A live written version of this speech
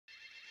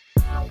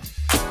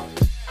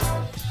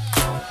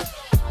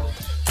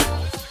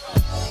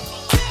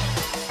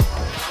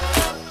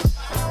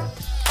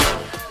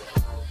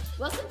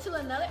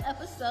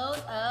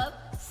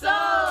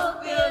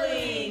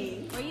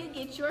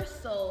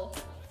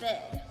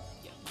fed.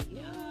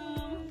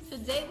 Yum.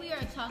 Today we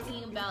are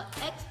talking about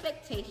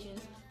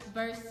expectations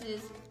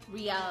versus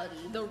reality.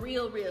 The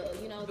real,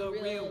 you know, the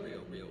real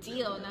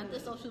deal. Not the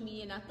social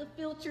media, not the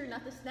filter,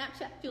 not the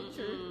Snapchat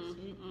filter.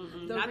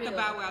 Not the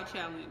Bow Wow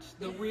challenge.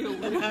 The real.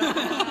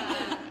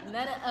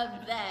 None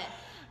of that.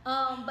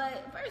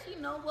 But first,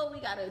 you know what we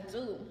gotta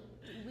do.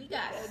 We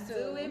gotta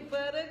do it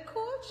for the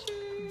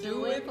culture.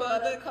 Do it for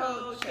the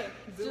culture.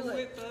 Do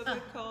it for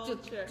the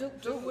culture.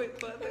 Do it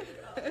for the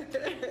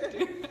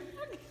culture.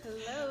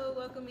 Hello,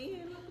 welcome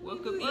in.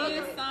 Welcome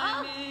in,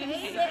 Simon.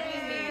 Hey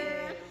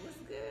there. What's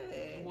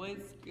good?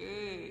 What's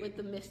good? With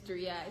the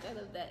mystery eyes. I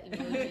love that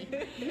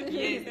emoji.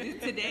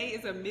 Yes, today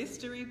is a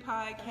mystery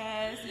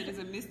podcast. It is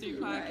a mystery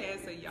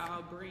podcast, so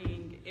y'all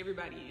bring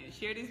everybody in.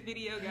 Share this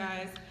video,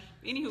 guys.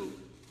 Anywho,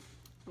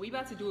 we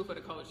about to do it for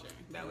the culture.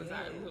 That was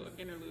our little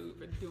interlude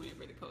for doing it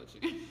for the culture.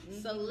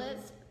 So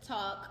let's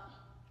talk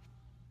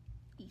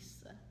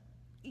Issa.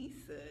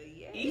 Issa,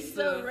 yes.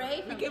 Issa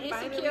Rae from We can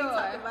finally Insecure.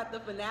 talk about the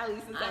finale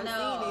since I've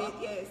seen it.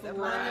 Yes,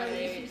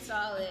 Finally, she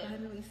saw it.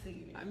 finally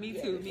seen it. Me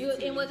too. Me And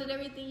too. was it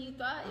everything you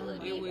thought it would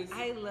be? It was.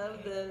 I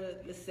love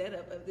the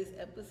setup of this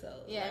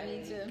episode. Yeah,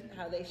 me too.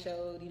 How they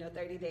showed,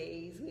 30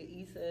 days with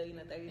Issa,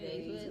 30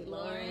 days with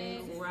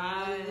Lawrence.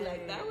 Right.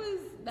 Like, that was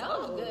That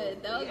was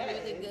good. That was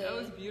really good. That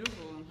was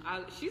beautiful.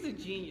 She's a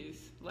genius.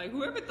 Like,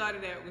 whoever thought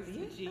of that was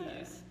a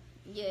genius.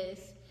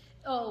 Yes.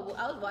 Oh,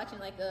 I was watching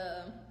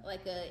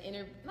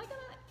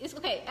it's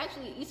okay.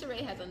 Actually, Issa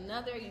Rae has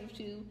another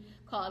YouTube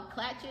called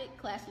Classy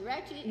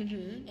Ratchet,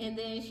 and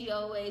then she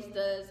always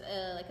does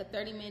like a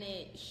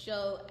 30-minute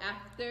show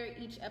after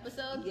each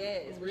episode.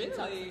 Yes, Really?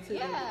 talking to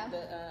Yeah.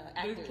 the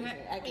actors.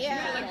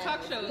 Yeah. Like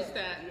talk shows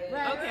that.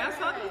 Right, Okay, I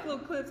saw right. those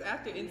little clips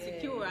after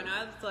Insecure, and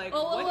I was like,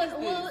 Oh, what is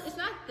well, this? it's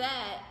not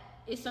that.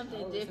 It's something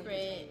Oh, it's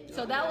different.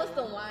 So that was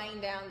the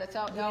wind down that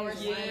y'all were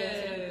seeing.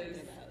 Yes.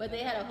 But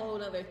they had a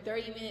whole other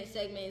 30-minute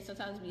segment.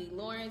 Sometimes it would be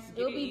Lawrence.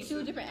 It would be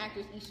two different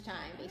actors each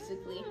time,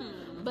 basically.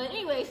 But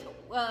anyways,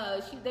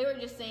 they were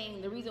just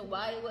saying the reason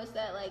why it was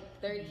that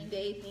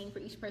 30-day thing for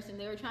each person.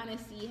 They were trying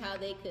to see how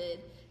they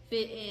could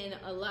fit in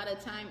a lot of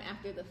time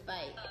after the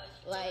fight,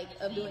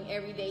 of doing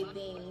everyday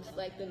things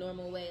like the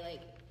normal way.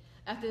 Like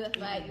after the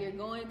fight, you're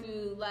going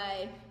through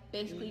life,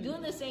 basically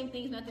doing the same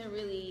things, nothing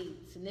really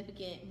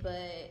significant,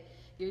 but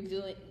you're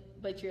down.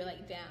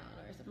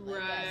 Like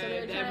that. So they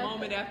were that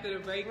moment after the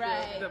break,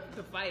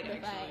 the fight,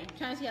 actually.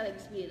 Trying to see how they can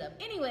speed it up.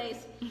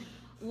 Anyways,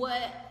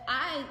 what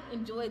I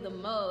enjoyed the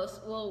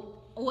most,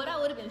 what I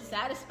would have been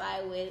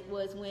satisfied with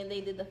was when they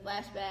did the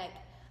flashback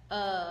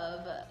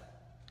of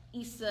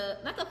Issa,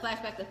 not the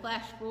flashback, the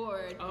flash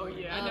forward. Oh,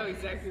 yeah, I know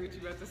exactly what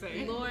you're about to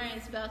say.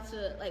 Lawrence about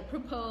to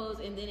propose,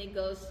 and then it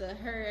goes to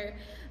her,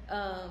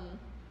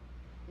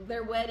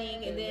 their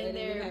wedding, and then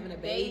they're having a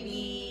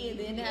baby, and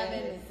then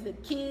having the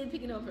kid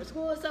picking up for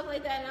school and stuff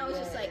like that. And I was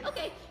just like,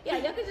 okay, yeah,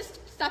 y'all can just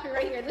stop it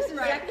right here. This is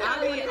exactly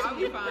how I want it to I'll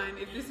be. be fine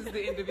if this is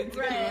the end of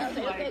Insecure. Right, I was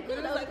like, okay, cool.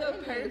 It was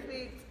a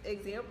perfect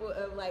example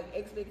of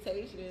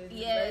expectations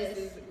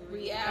versus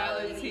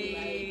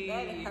reality.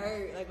 That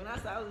hurt. When I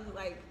saw it, I was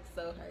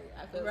so hurt.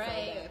 I felt so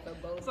bad for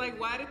both. It's like,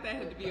 why did that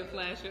have to be a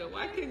flash up?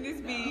 Why couldn't this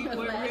be what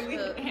really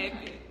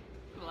happened?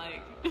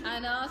 I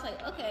know. I was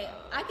like, okay,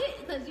 I get,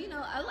 because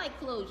I like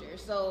closure,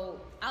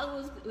 so I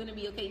was gonna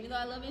be okay. Even though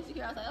I love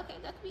Insecure, I was like, okay,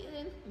 that could be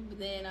it. But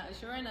then,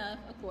 sure enough,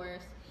 of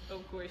course,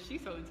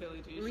 she's so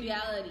intelligent.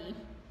 reality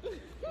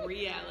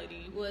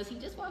Was he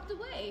just walked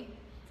away.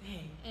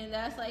 Dang. And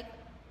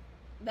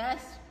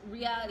that's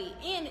reality.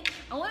 And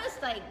I want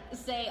to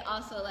say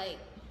also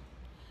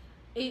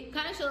it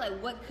kind of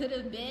showed what could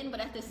have been, but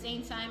at the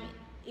same time,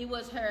 it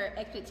was her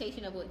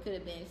expectation of what could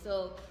have been.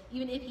 So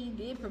even if he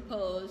did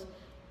propose,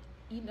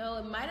 it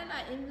might have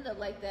not ended up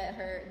like that.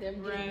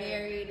 Them getting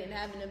married and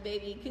having a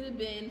baby. It could have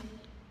been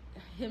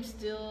him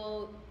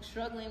still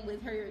struggling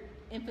with her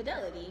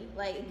infidelity.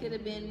 It could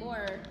have been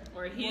more.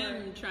 Or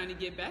him trying to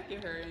get back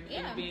at her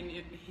and being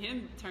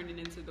him turning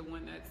into the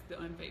one that's the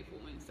unfaithful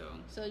one.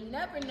 So you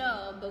never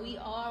know, but we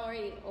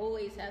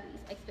always have these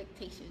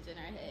expectations in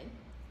our head.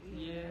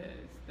 Yes,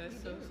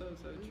 that's so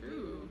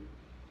true.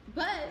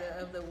 But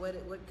of the what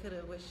could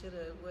have, what should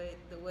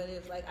have, what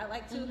ifs. I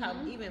like too how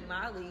even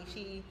Molly,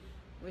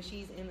 when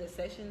she's in the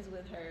sessions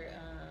with her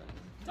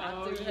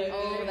doctor,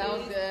 that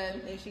was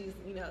good. and she's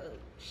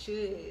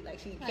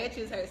she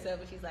catches herself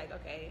and she's like,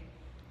 okay,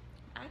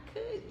 I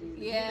could do this.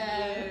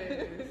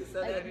 Yeah. So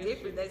that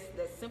different,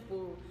 that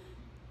simple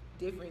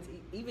difference,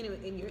 even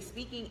in your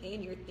speaking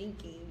and your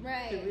thinking,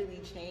 could really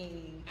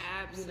change.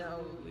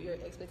 Absolutely. Your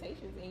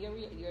expectations and your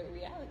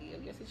reality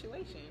of your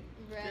situation.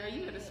 Right. Girl,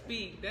 you gotta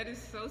speak. That is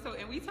so.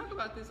 And we talk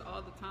about this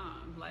all the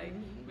time.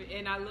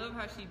 And I love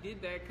how she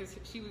did that, because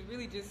she was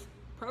really just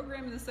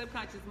programming the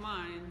subconscious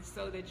mind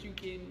so that you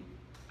can,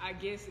 I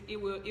guess, it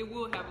will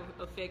have an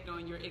effect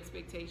on your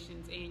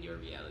expectations and your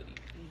reality.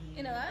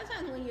 And a lot of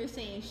times when you're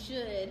saying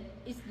should,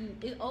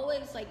 it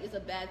always is a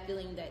bad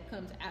feeling that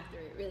comes after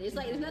it. Really, it's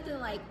it's nothing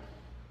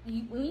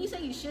when you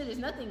say you should, there's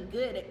nothing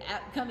good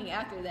coming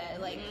after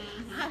that. Like,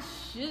 I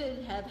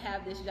should have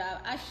had this job.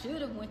 I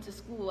should have went to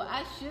school.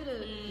 I should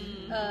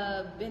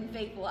have been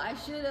faithful. I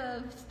should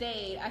have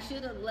stayed. I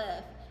should have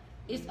left.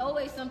 It's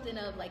always something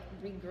of like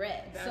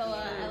regret. So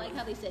I like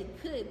how they said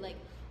could. Like,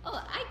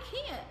 oh, I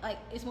can't. Like,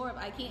 it's more of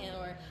I can't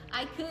or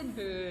I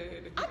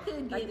could. I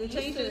could get like it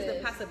changes the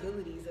this.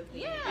 possibilities of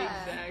things.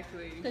 Yeah,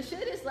 exactly. Because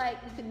should is like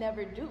you could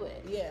never do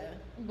it. Yeah.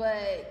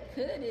 But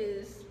could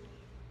is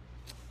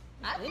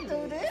I can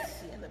do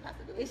this. Yeah, the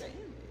possibilities are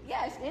endless.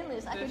 Yeah, it's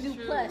endless. I can do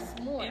true. plus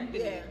more.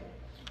 Infinite.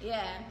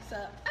 Yeah. So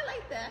I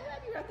like that. I'm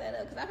glad you brought that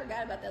up because I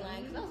forgot about that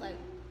line because I was like,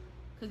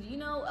 because you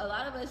know, a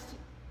lot of us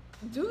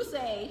do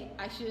say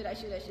I should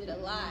a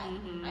lot.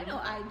 I know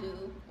I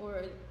do.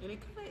 Or and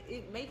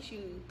it makes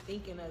you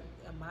think in a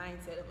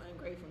mindset of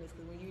ungratefulness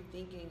because when you're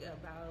thinking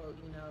about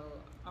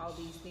all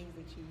these things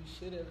that you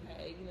should have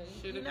had,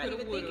 you're not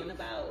even thinking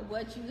about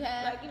what you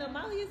have. Like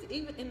Molly is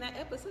even in that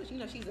episode.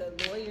 She's a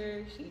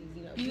lawyer. She's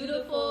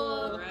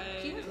beautiful.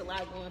 Right. She has a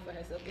lot going for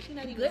herself, but she's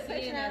not even Good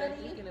seeing that or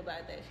personality. thinking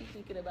about that. She's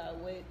thinking about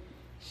what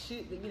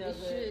should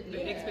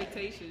The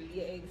expectations.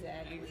 Yeah,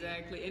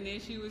 exactly. And then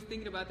she was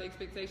thinking about the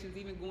expectations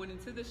even going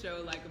into the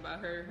show, like about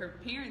her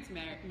parents'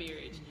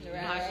 marriage. Right.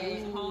 How she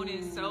was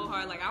honing so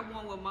hard, like I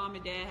want what mom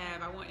and dad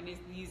have. I want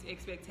these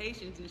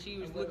expectations, and she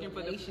was And what looking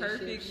for the relationship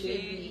perfect should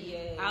shit be,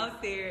 yes.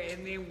 out there.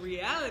 And then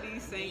reality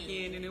sank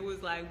in, and it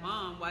was like,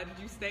 Mom, why did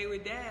you stay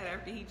with dad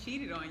after he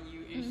cheated on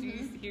you? And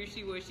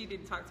she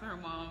didn't talk to her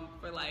mom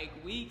for like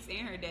weeks,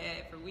 and her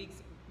dad for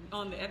weeks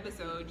on the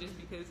episode, just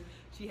because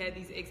she had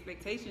these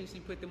expectations. She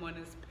put them on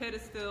this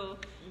pedestal,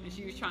 and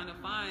she was trying to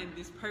find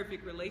this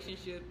perfect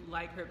relationship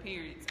like her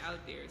parents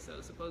out there.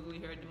 So supposedly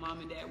her mom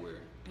and dad were,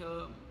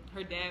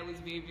 her dad was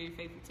very, very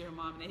faithful to her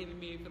mom, and they had been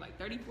married for like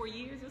 34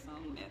 years or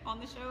something on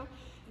the show.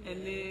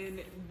 And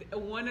then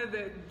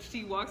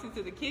she walks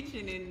into the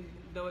kitchen,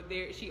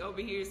 and she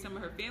overhears some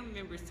of her family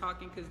members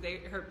talking because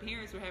her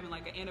parents were having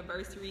like an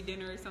anniversary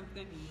dinner or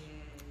something.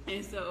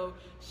 And so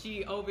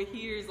she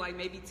overhears like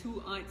maybe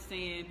two aunts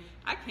saying,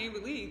 I can't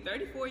believe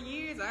 34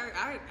 years.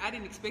 I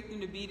didn't expect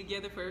them to be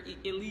together for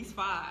at least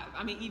 5.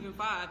 I mean, even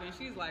 5. And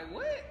she's like,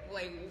 what?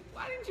 Like,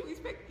 why didn't you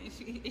expect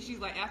it? And she's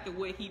like, after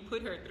what he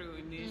put her through.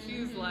 And then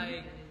she was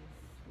like,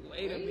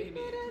 wait a minute.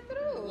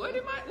 What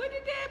did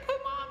dad put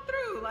mom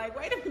through? Like,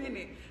 wait a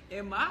minute.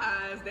 In my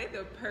eyes, they're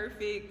the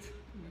perfect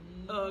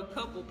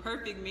couple,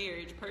 perfect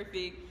marriage,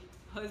 perfect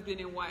husband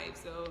and wife.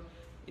 So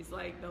it's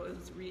like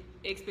those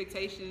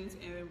expectations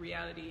and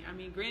reality. I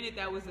mean, granted,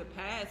 that was the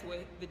past, what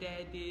the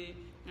dad did.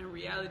 In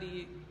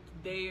reality,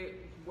 they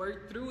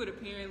worked through it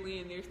apparently,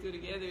 and they're still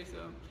together.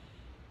 So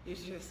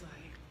it's just like.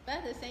 But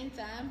at the same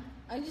time,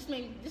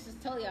 this is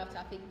totally off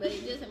topic, but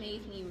it just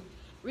amazed me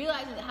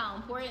realizing how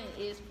important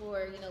it is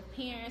for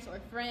parents or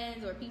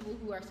friends or people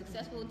who are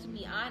successful to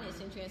be honest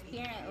and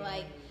transparent.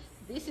 Like,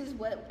 this is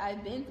what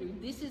I've been through.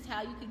 This is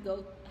how you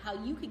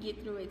could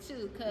get through it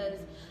too. Because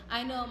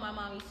I know my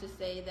mom used to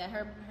say that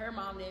her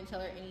mom didn't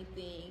tell her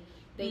anything.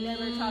 They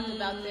never talked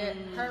about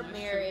her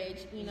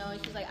marriage,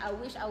 and she's like, I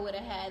wish I would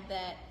have had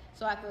that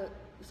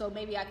so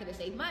maybe I could have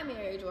saved my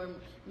marriage, or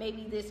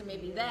maybe this or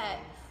maybe that.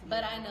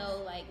 But I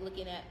know, like,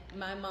 looking at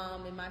my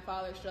mom and my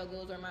father's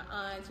struggles, or my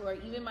aunts, or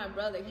even my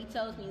brother, he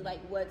tells me like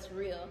what's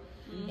real.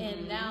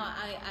 And now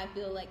I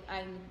feel like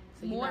I'm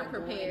more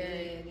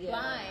prepared.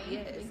 Blind.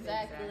 Yes,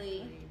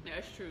 exactly.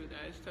 That's true.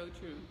 That is so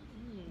true.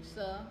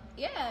 So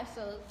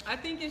I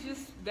think it's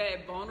just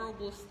that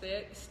vulnerable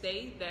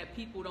state that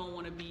people don't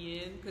want to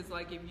be in, because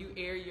like if you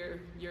air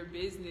your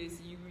business,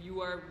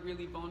 you are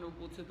really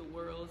vulnerable to the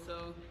world.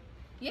 So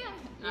yeah,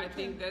 I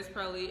think that's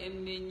probably,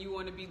 and then you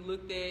want to be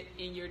looked at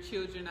in your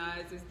children's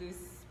eyes as this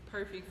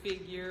perfect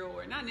figure,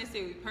 or not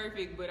necessarily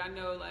perfect, but I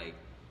know like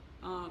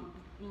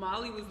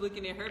Molly was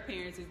looking at her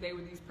parents as they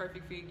were these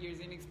perfect figures,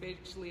 and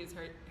especially as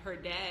her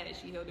dad,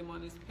 she held him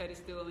on this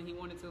pedestal, and he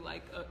wanted to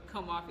like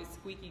come off as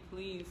squeaky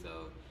clean.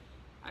 So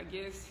I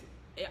guess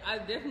I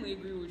definitely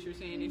agree with what you're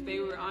saying. If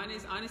they were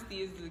honest, honesty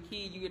is the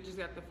key. You just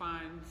have to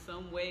find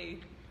some way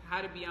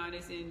how to be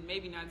honest, and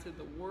maybe not to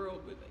the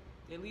world, but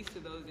at least to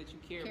those that you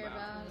care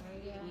about.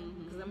 Yeah.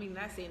 Because I mean,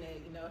 not saying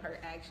that her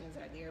actions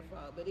are their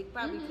fault, but it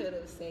probably could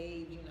have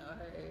saved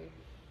her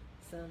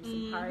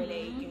some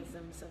heartache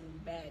and some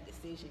bad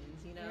decisions.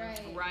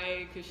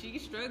 Right. Because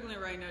she's struggling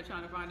right now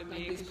trying to find a man,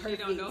 Like because she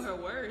don't know her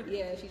worth.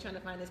 Yeah, she's trying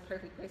to find this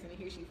perfect person, and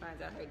here she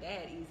finds out her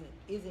dad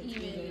isn't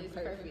even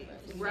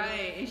perfect.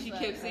 Right, and she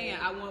kept saying,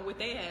 I want what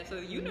they have. So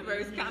the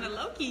universe kind of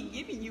low-key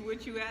giving you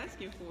what you're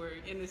asking for,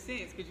 in a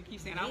sense, because you keep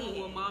saying, I want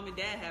what mom and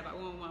dad have. I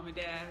want what mom and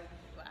dad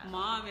have. Wow.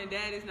 Mom and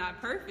dad is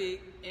not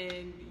perfect,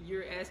 and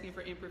you're asking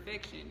for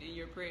imperfection in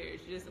your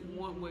prayers. Just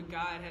want what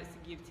God has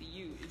to give to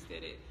you, instead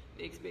of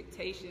the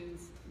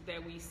expectations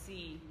that we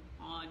see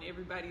on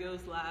everybody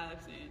else's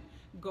lives. And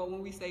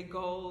when we say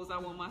goals, I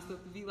want my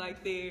stuff to be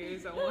like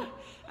theirs.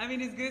 I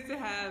mean, it's good to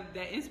have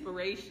that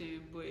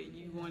inspiration, but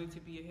you want it to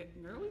be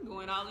girl, we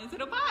going all into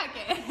the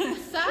podcast.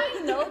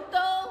 Side note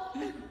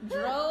though,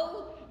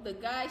 Dro, the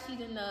guy she's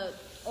in the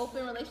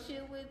open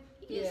relationship with,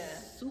 he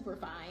is super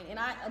fine, and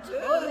I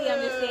totally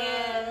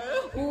understand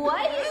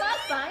why he's not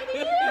signing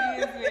him.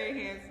 He is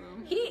very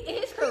handsome.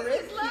 His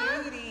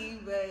charisma, cutie,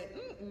 but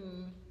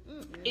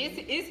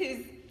it's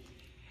his.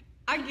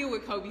 I get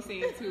what Kobe's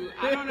saying too.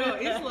 I don't know.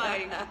 It's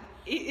like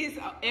it's.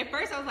 At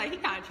first, I was like, he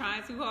kind of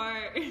trying too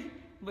hard,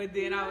 but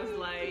then I was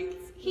like,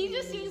 he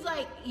just seems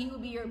like he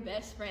would be your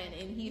best friend,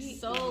 and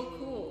he's so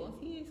cool.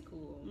 He is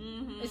cool.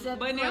 Mm-hmm.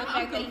 But now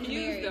I'm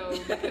confused though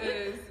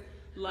because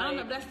like I don't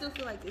know, but I still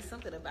feel like there's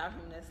something about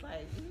him that's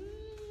like.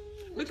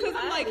 Because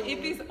I'm like,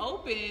 if it's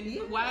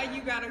open, why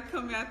you gotta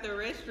come out the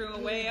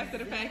restroom way after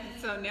the fact?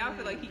 So now I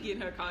feel like he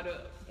getting her caught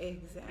up.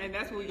 Exactly. And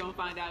that's what we're gonna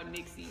find out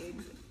next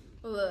season.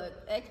 Look,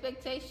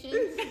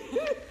 expectations.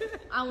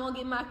 I won't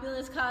get my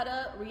feelings caught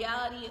up.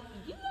 Reality,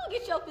 you gonna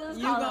get your feelings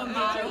caught up. You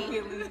gonna get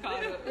your feelings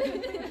caught up.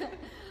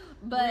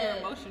 But we're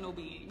emotional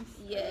beings.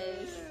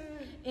 Yes.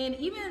 And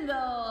even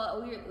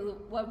though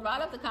what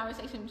brought up the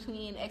conversation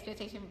between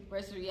expectation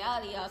versus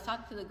reality, I was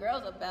talking to the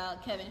girls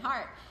about Kevin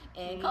Hart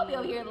and Kobe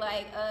over here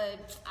like,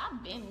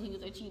 I've been when he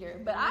was a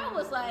cheater. But I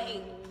was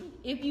like,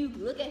 if you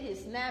look at his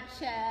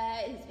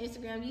Snapchat, his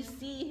Instagram, you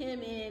see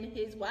him and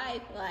his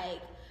wife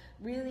like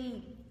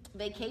really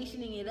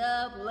vacationing it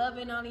up,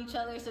 loving on each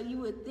other. So you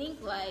would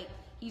think like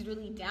he's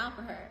really down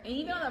for her. And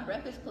even on the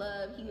Breakfast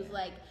Club, he was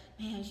like,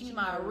 man, she's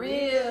my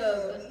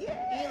rib.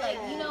 He's like,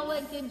 you know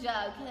what? Good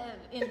job, Kev.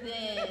 And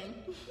then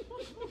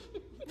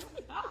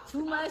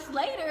 2 months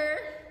later,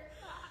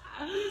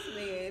 this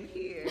man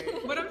here.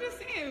 But I'm just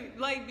saying,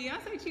 like,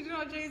 Beyonce cheated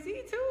on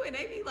Jay-Z too, and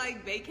they be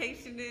like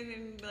vacationing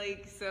and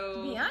like so.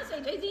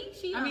 Beyonce, Jay-Z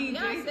cheated on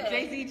Beyonce.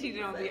 Jay-Z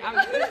cheated on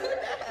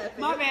Beyonce.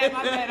 My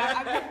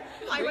bad.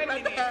 Like, wait a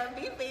minute.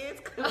 B-fans.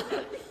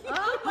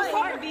 I'm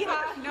sorry,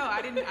 Beehive. No,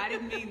 I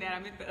didn't mean that. I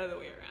meant the other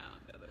way around.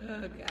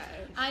 Oh God.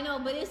 I know,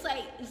 but it's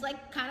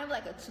like kind of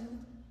like a two.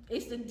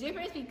 It's the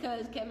difference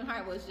because Kevin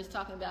Hart was just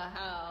talking about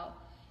how,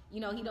 you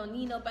know, he don't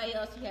need nobody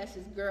else. He has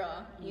his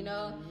girl, you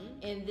know,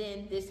 and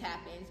then this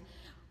happens.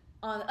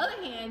 On the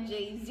other hand,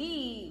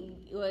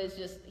 Jay-Z was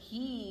just,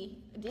 he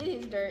did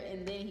his dirt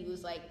and then he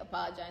was like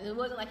apologizing. It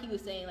wasn't like he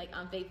was saying like,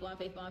 I'm faithful.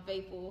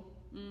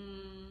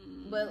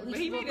 But at least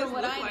he made us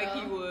look like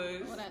he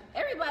was.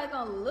 Everybody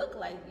gonna look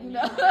like, you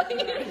know.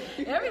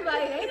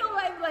 Everybody, ain't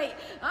nobody like,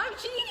 I'm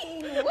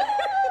cheating. Woo!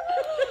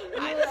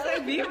 I just say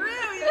be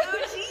real, you know,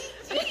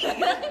 cheat.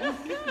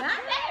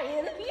 Not that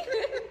really.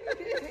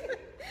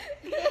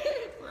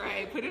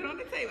 Right, put it on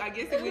the table. I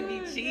guess it would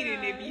be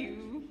cheating if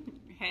you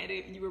had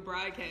it, you were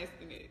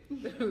broadcasting it.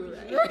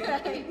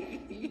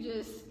 Right. You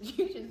just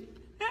being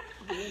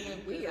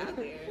we out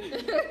there.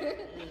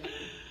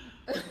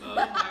 Oh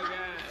my God.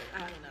 I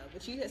don't know,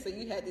 but you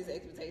had this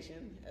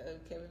expectation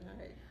of Kevin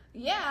Hart.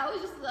 Yeah, I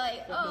was just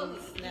like, from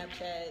his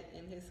Snapchat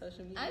and his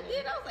social media. I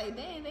did. I was like,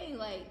 dang, they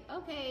like,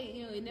 okay,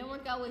 you know, it didn't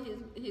work out with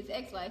his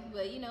ex-wife,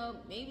 but you know,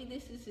 maybe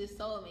this is his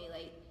soulmate.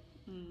 Like,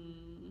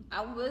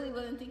 I really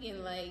wasn't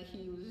thinking like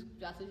he was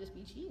about to just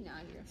be cheating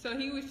out here. So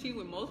he was cheating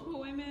with multiple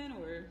women,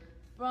 or?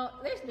 Well,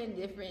 there's been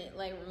different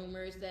like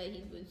rumors that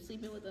he's been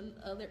sleeping with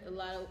a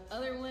lot of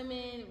other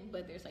women,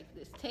 but there's like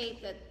this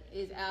tape that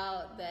is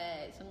out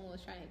that someone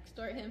was trying to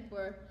extort him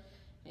for,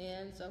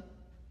 and so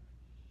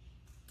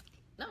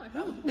not my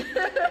problem.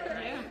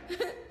 Yeah.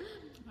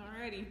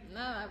 Alrighty.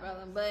 Not my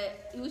problem,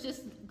 but it was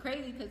just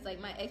crazy because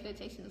like my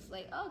expectations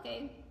like,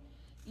 okay,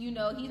 you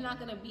know, he's not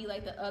gonna be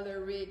like the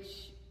other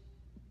rich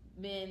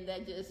men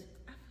that just.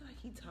 I feel like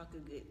he talk a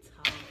good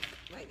talk.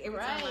 Like every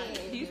time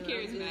he's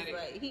charismatic.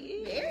 Like, he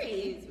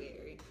is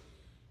very.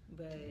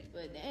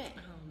 But damn.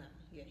 I don't know.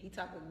 Yeah, he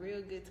talk a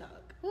real good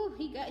talk. Whew,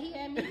 he had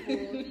me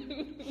fooled.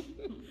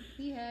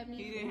 He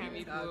didn't have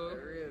me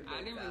fooled.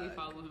 I didn't really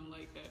follow him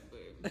like that,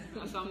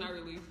 but so I'm not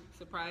really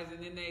surprised.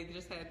 And then they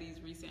just had these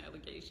recent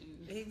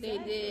allegations. They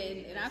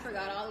did, and I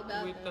forgot all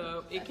about with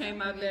them. It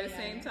came out that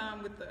same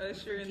time with the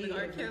Usher and the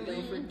R.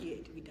 Kelly.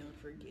 We don't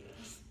forget.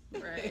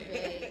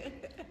 Right.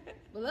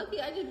 But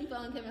luckily, I just be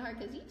following Kevin Hart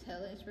because he's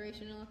hella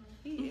inspirational.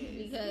 He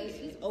is. Because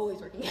he's always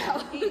working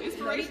out.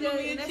 Inspirational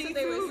men that's cheat what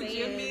they were too.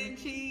 saying. Men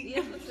cheat.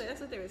 Yeah,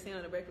 that's what they were saying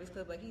on the Breakfast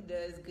Club. Like, he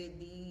does good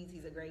deeds.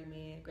 He's a great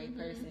man, great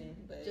person.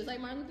 But just like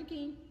Martin Luther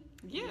King.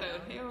 Yeah,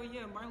 hell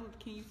yeah. Martin Luther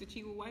King used to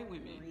cheat with white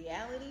women.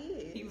 Reality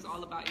is. He was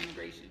all about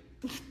immigration.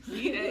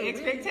 See, that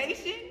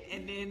expectation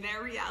and then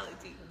that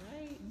reality.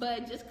 Right.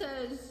 But just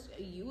because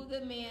you a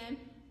good man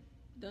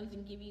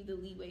doesn't give you the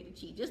leeway to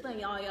cheat. Just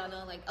letting y'all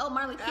know, like, oh,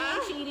 Martin Luther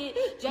King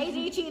cheated,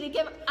 Jay-Z cheated,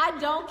 Kevin. I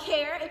don't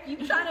care if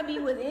you're trying to be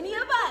with any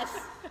of us.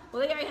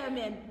 Well, they already have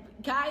been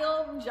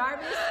Kyle,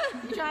 Jarvis,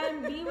 you're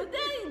trying to be with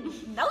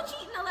them. No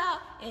cheating allowed.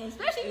 And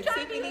especially if you're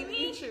trying to be with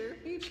me.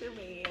 Future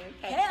man.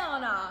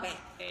 Hell no.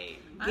 Hey,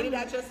 get it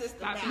out your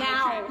system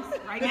now.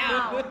 Right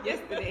now.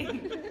 Yesterday.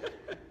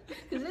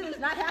 Because it is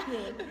not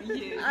happening.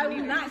 Yes, I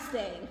will not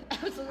stay.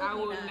 Absolutely I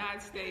will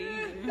not stay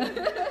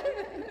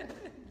either.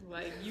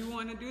 Like, you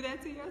want to do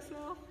that to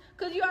yourself?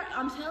 Cause you are.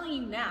 I'm telling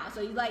you now.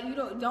 So you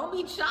don't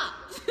be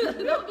shocked.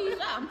 Don't be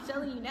shocked. I'm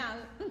telling you now.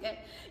 Okay.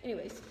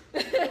 Anyways.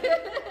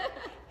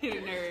 Hit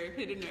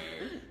a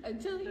nerve. I'm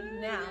telling you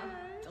now.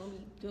 don't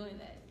be doing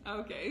that.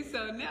 Okay,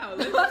 so now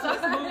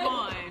let's move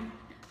on.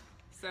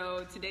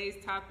 So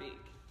today's topic.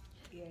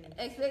 Yes.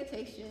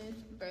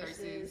 Expectations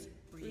versus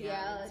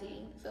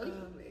reality. So,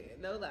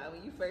 no lie,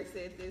 when you first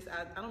said this,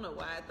 I don't know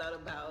why I thought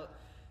about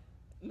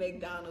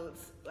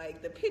McDonald's,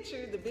 like the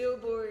picture, the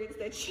billboards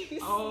that you see.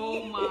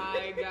 Oh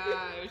my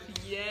gosh,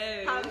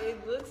 yes. How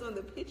it looks on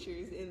the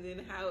pictures and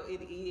then how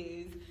it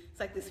is. It's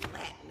like this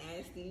flat,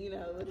 nasty,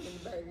 looking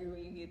burger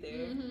when you get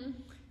there. mm-hmm.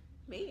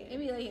 Man.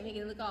 Maybe like make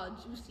it look all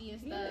juicy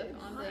and stuff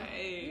on the.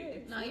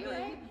 Right. No, you're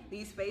right.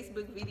 These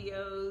Facebook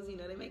videos,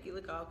 they make it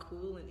look all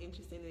cool and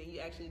interesting, and then you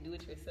actually do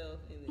it yourself,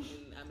 and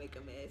then I make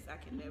a mess. I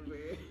can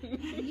never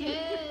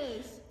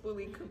Yes.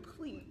 fully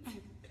complete.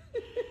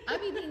 I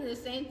be thinking the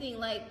same thing,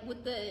 like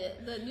with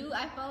the new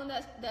iPhone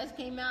that's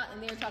came out,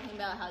 and they were talking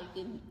about how you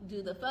can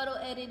do the photo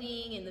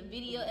editing and the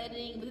video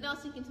editing. But then I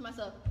was thinking to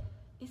myself,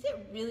 is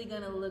it really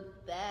gonna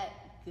look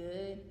that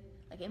good?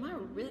 Like, am I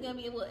really gonna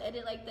be able to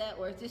edit like that,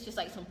 or is this just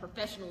like some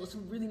professionals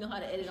who really know how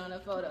to edit on a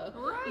photo?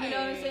 Right. You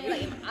know what I'm saying?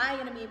 Like, am I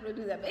gonna be able to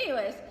do that? But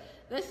anyways,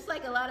 that's just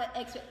like a lot of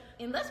extra,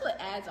 and that's what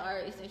ads are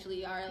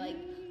essentially, are like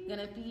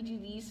gonna feed you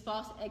these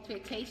false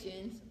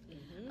expectations.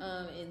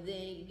 And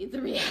then you get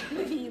the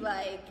reality,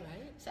 like,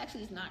 it's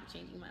actually not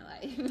changing my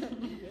life.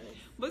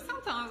 But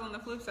sometimes on the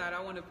flip side,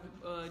 I want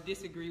to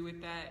disagree with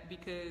that,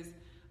 because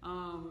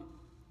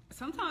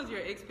sometimes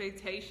your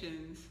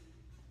expectations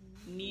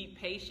need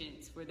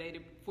patience for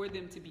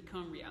them to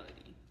become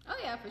reality. Oh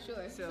yeah, for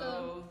sure.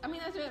 So I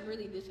mean, that's not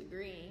really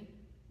disagreeing.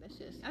 That's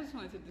just. I just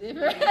wanted to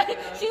disagree.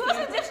 She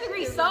wants to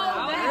disagree so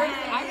bad.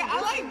 I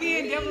like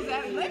being devil's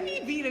advocate. Let me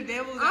be the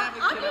devil's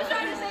advocate. I'm just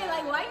trying to say,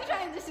 like, why are you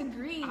trying to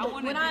disagree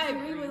when I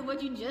agree with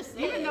what you just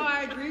said? Even though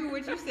I agree with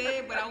what you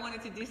said, but I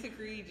wanted to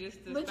disagree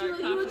just to start you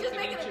conflict just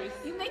of interest.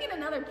 You're making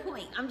another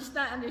point. I'm just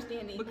not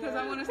understanding. Because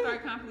I want to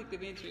start conflict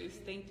of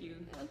interest. Thank you.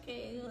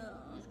 Okay,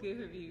 well. It's good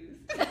reviews.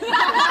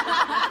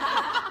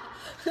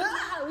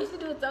 We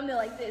should do a thumbnail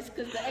like this,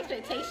 because the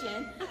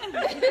expectation.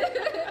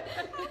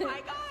 Oh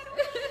my God.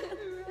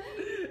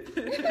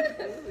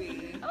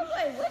 I was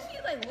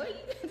like, what are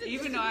you?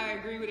 Even though I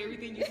agree with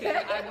everything you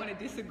said, I want to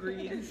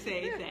disagree and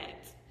say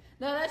that.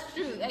 No, that's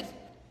true.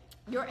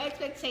 Your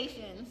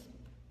expectations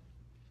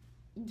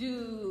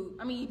you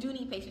do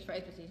need patience for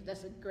expectations.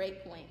 That's a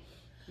great point.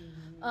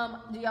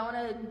 Do y'all want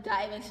to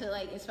dive into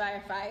like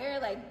Inspire Fire?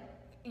 Like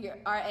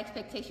our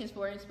expectations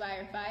for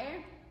Inspire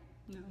Fire?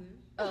 No.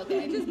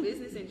 Okay. Just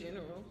business in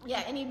general.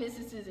 Yeah, any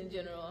businesses in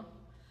general.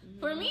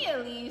 For me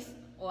at least,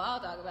 well, I'll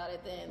talk about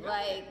it then.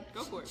 Like,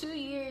 go for it. 2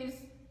 years,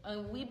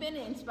 we've been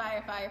in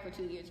Inspire Fire for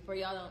 2 years. For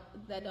y'all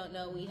that don't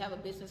know, we have a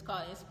business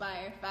called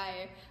Inspire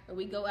Fire, where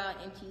we go out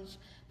and teach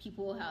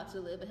people how to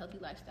live a healthy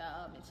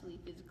lifestyle, mentally,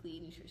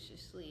 physically,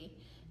 nutritiously,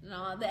 and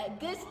all that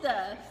good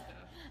stuff.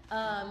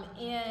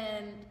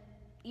 And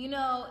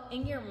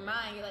in your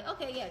mind, you're like,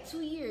 okay, yeah,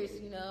 2 years,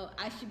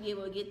 I should be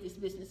able to get this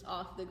business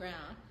off the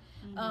ground.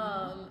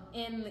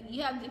 And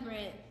you have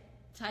different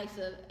types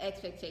of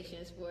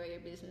expectations for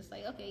your business.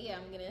 Like, okay, yeah,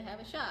 I'm gonna have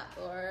a shop,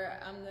 or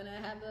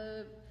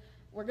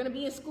we're gonna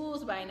be in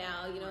schools by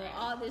now, right.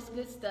 All this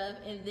good stuff.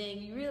 And then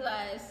you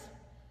realize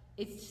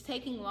it's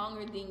taking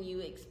longer than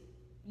you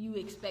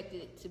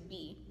expected it to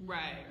be.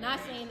 Right. Not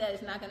saying that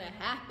it's not gonna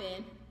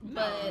happen,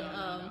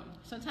 but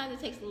sometimes it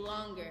takes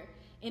longer,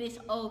 and it's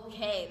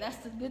okay. That's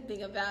the good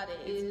thing about it.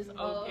 It is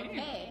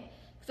okay.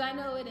 Because I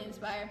know at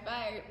Inspire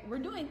Fire, we're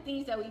doing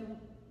things that we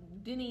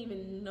didn't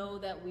even know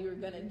that we were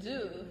gonna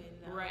do.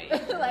 Right.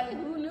 Like,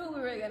 who knew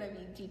we were gonna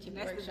be teaching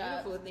workshops?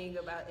 That's the beautiful thing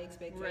about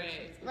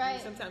expectations.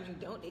 Right. Sometimes you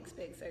don't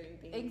expect certain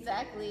things.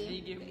 Exactly.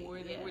 You get more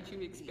than what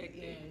you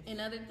expected. Yes.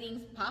 And other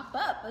things pop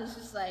up. It's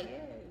just like,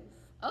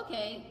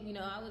 okay,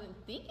 I wasn't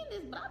thinking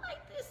this, but I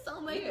like this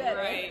so much better.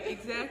 Right,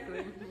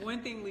 exactly.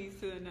 One thing leads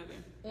to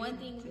another. One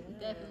thing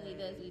definitely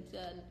does lead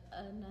to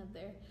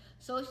another.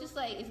 So it's just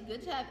like, it's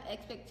good to have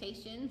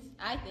expectations,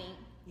 I think.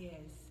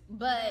 Yes.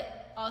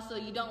 But also,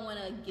 you don't want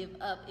to give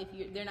up if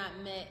they're not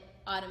met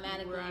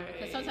automatically. Right.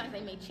 Because sometimes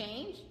they may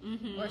change,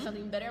 or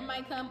something better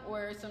might come,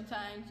 or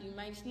sometimes you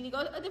might just need to go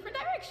a different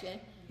direction.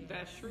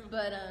 That's true.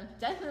 But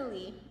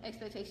definitely,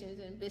 expectations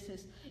in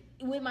business.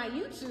 With my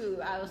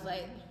YouTube, I was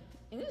like,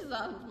 and this is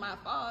all my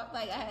fault.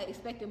 Like, I had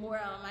expected more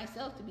out of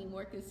myself to be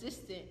more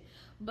consistent.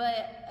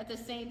 But at the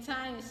same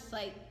time, it's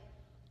like,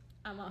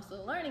 I'm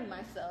also learning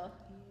myself.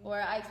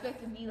 Or I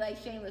expect to be like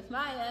Shameless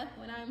Maya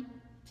when I'm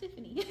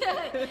Tiffany.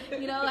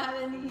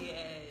 Having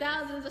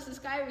thousands of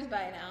subscribers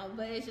by now.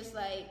 But it's just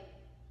like,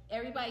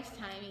 everybody's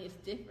timing is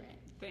different.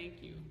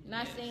 Thank you.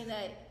 Not saying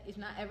that it's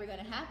not ever going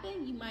to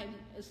happen.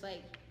 It's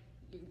like,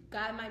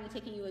 God might be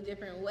taking you a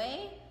different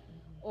way.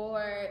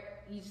 Or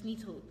you just need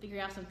to figure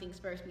out some things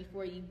first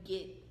before you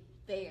get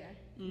there.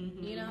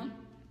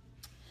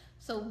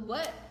 So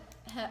what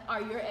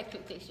are your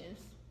expectations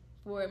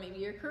for maybe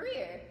your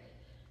career?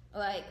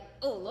 Like,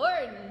 oh,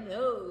 Lord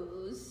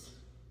knows,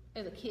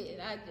 as a kid,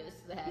 I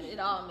just had it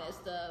all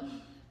messed up.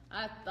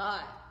 I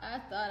thought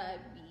I'd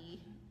be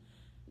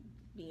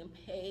being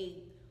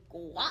paid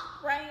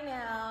guap right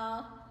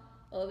now,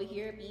 over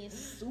here being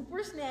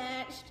super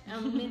snatched.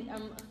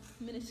 I'm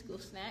minuscule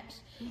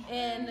snatched,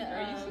 and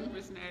you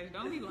super snatched.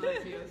 Don't be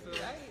lying to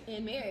yourself.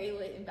 And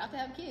married, about to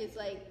have kids.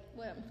 Like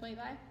what? I'm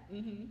 25.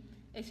 Mm-hmm.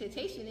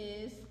 Expectation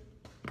is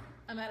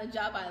I'm at a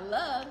job I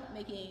love,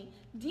 making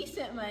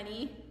decent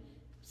money,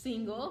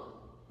 single.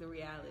 The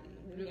reality.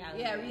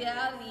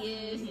 Reality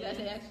is that's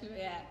the actual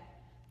reality,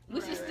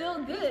 which is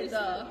still good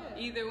though.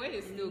 Either way,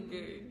 it's still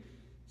good.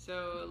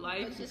 So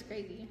life. It's just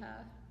crazy how.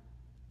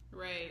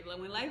 Right. Like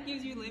when life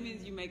gives you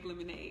lemons, you make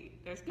lemonade.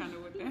 That's kind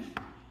of what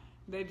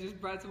that just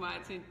brought to my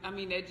attention. I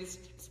mean, that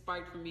just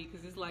sparked for me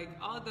because it's like,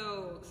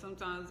 although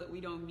sometimes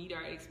we don't meet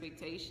our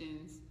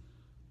expectations,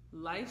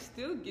 life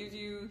still gives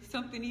you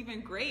something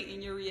even great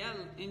in your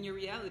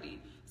reality.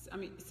 I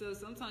mean, so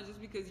sometimes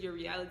just because your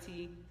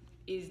reality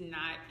is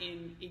not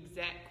in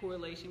exact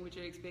correlation with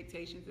your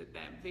expectations at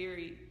that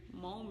very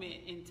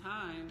moment in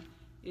time,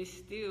 it's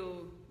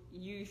still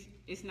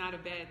it's not a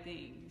bad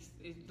thing.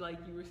 It's like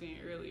you were saying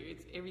earlier,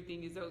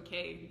 everything is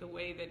okay the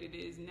way that it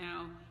is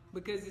now,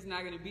 because it's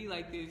not going to be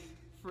like this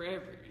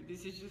forever.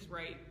 This is just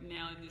right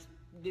now in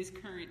this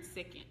current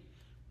second,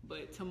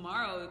 but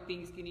tomorrow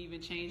things can even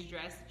change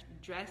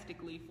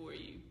drastically for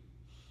you.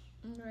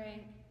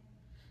 Right.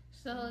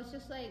 So it's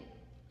just like,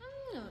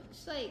 I don't know,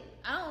 it's like,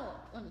 I don't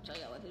want to tell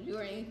y'all what to do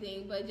or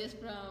anything, but just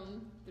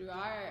through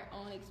our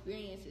own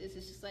experiences,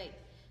 it's just like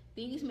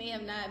things may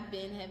have not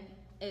been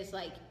as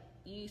like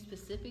you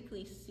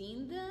specifically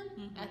seen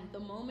them at the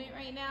moment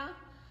right now,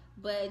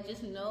 but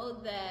just know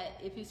that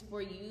if it's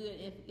for you and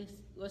if it's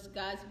what's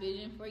God's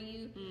vision for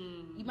you,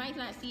 you might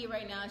not see it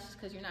right now. It's just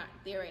because you're not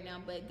there right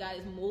now, but God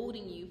is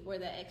molding you for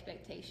that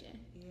expectation.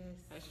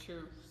 Yes, that's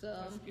true. So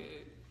that's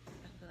good.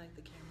 I feel like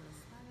the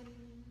camera's sliding.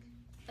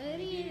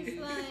 It is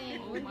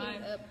like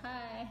working up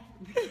high.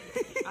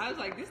 I was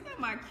like, this is not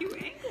my cute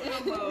ankle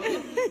no more.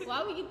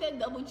 Why we get that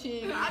double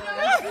chin? I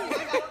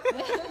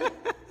know.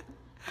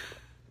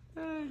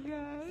 Oh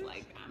God! It's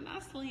like I'm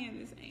not slaying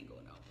this angle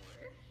no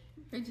more.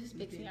 We're just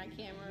fixing our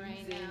camera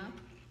right now.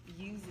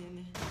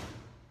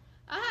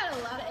 I had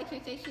a lot of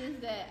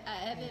expectations that I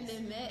haven't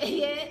been met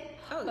yet,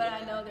 but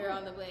I know they're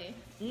on the way.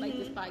 Like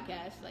this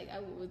podcast, like I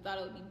thought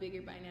it would be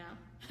bigger by now,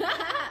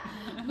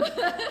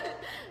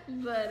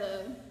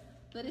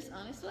 but it's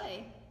on its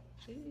way.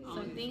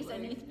 Some things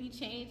that need to be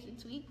changed and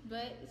tweaked,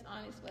 but it's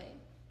on its way.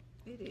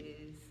 It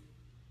is.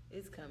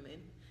 It's coming.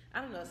 I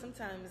don't know.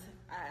 Sometimes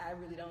I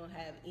really don't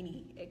have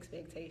any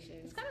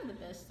expectations. It's kind of the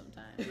best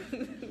sometimes.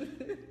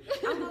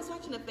 I was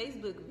watching a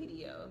Facebook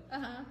video.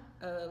 Uh-huh.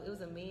 It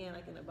was a man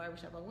like in a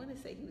barbershop. I want to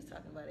say he was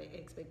talking about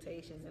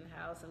expectations and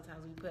how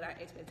sometimes we put our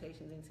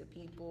expectations into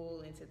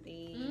people, into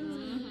things,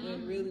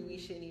 when really we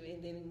shouldn't even.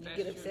 And then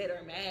we get upset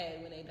or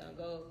mad when they don't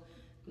go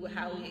with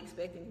how we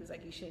expected. He was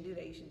like, you shouldn't do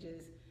that. You should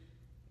just,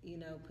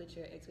 put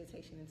your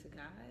expectation into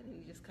God and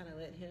you just kind of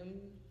let Him.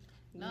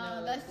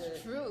 No,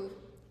 that's true.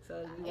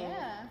 So you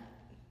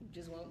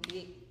just won't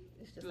get.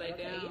 It's just lay like,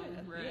 down,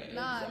 yeah, right? Yeah,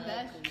 nah,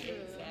 exactly, that's true.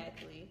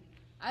 Exactly.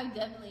 I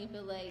definitely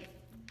feel like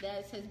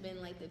that has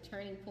been like the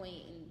turning point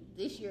in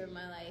this year of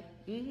my life,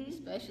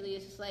 especially.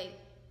 It's just like,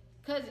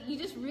 cause you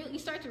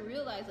start to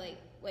realize like,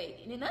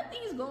 wait, nothing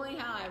is going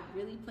how I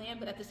really planned,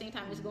 but at the same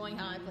time, it's going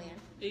how I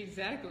planned.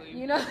 Exactly.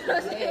 You know what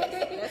I'm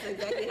saying? That's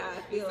exactly how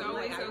I feel. It's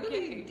always I okay.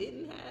 really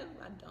didn't have.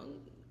 I don't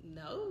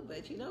know,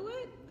 but you know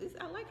what?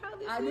 I like how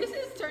This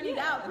is turning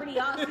out pretty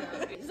awesome.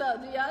 So,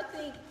 do y'all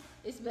think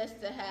it's best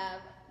to have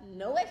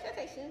no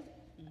expectations,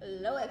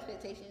 low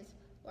expectations,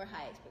 or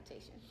high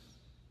expectations?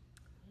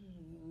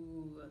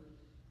 Ooh.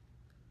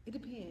 It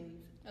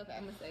depends. Okay.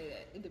 I'm gonna say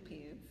that. It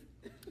depends.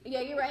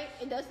 Yeah, you're right.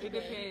 It does It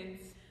depend.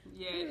 depends.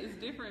 Yeah, it's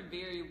different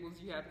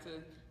variables you have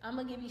to. I'm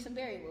gonna give you some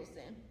variables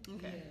then.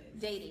 Okay. Yes.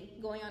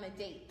 Dating, going on a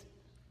date.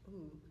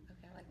 Ooh.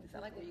 Okay, I like this. I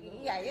like where you're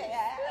going. Yeah.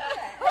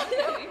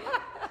 Okay.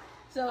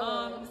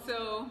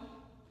 So,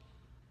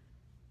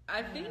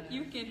 I think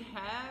you can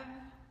have.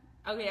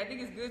 Okay, I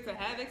think it's good to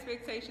have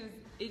expectations.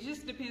 It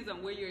just depends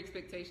on where your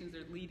expectations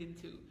are leading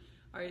to.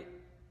 All right.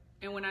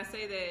 And when I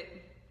say that,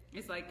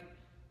 it's like,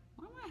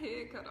 why my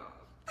head cut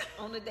off?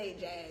 On a date,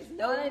 Jazz.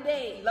 on a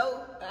date. Low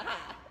or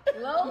high?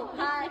 Low,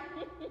 high,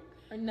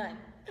 or none?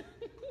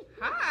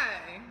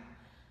 Hi.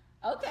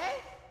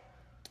 Okay.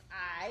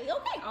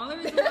 Okay. Only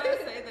reason why I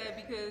say that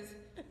because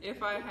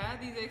if I have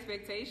these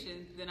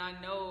expectations, then I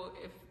know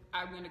if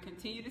I'm going to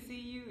continue to see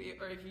you,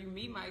 or if you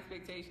meet my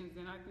expectations,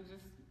 then I can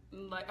just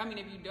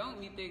if you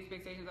don't meet the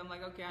expectations, I'm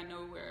like, okay, I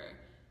know where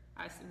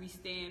we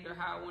stand or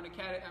how I want to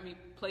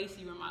place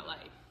you in my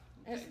life.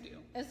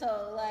 And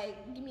so,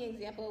 like, give me an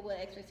example of what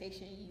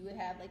expectation you would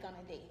have, like, on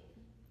a date.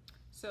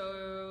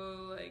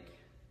 So, like,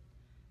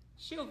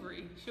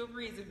 chivalry.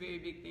 Chivalry is a very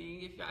big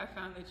thing. If I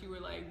found that you were,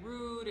 like,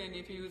 rude, and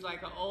if you was,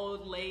 like, an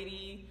old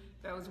lady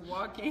that was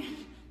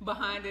walking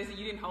behind us and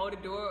you didn't hold the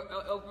door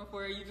open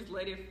for her, you just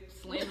let it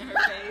slam in her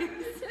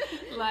face.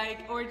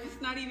 Or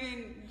just not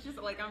even, just,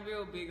 like, I'm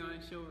real big on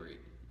chivalry.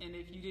 And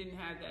if you didn't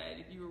have that,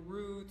 if you were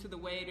rude to the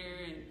waiter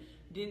and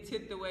didn't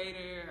tip the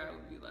waiter, I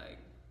would be like,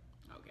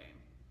 okay,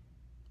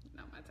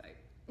 not my type.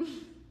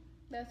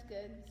 That's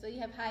good. So you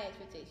have high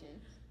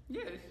expectations.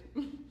 Yes.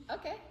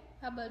 Okay.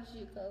 How about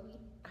you, Kobe?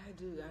 I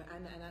do.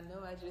 And I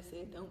know I just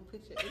said don't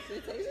put your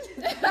expectations.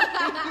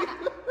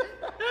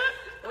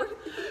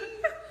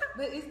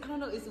 But I don't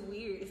know. It's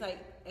weird. It's like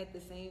at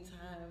the same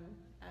time,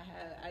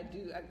 I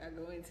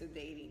go into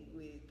dating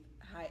with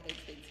high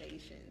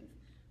expectations,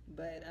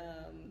 but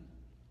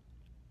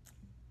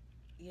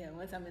yeah,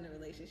 once I'm in a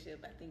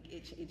relationship, I think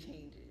it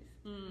changes.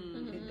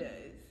 Mm-hmm. It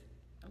does.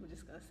 I'm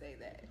just gonna say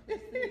that.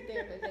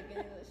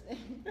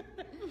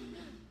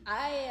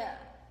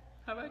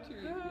 How about you?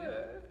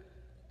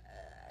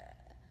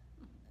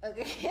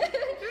 Okay.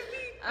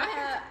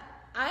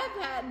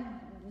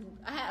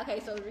 Okay,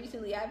 so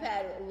recently I've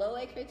had low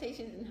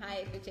expectations and high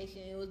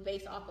expectations. It was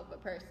based off of a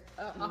person,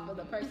 off of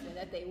the person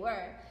that they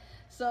were.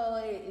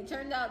 So it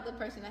turned out the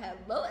person I had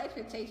low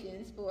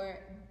expectations for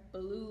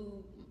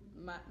blew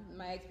my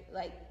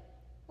like,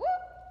 whoop,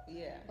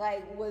 yeah,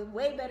 like was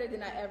way better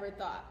than I ever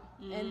thought.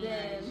 And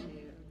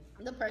then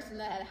the person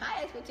that had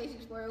high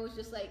expectations for it was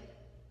just like,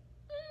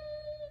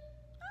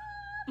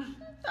 I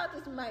thought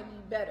this might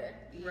be better.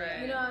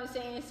 Right. You know what I'm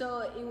saying?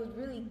 So it was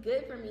really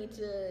good for me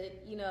to,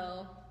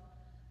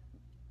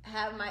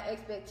 have my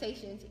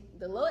expectations,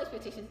 the low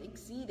expectations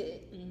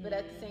exceeded, but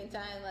at the same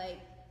time, like,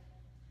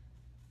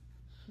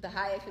 the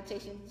high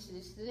expectations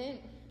just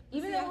didn't.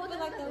 Even though I feel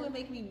like that would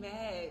make me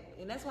mad,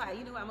 and that's why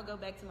I'm gonna go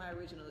back to my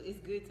original. It's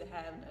good to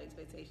have no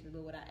expectations,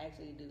 but what I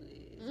actually do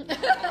is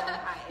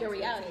your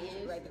reality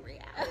is right. The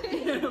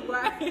reality,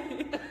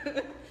 right?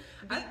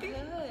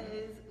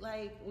 Because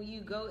like when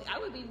you go, I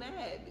would be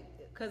mad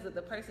because of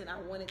the person I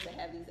wanted to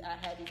have these. I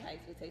had these high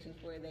expectations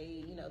for.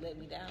 They let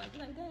me down. I'd be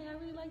like, dang, I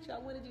really liked you. I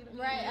wanted you to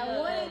right. I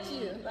wanted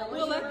you.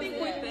 Well, I think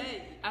with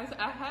that,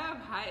 I have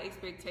high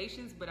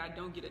expectations, but I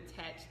don't get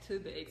attached to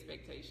the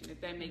expectation. If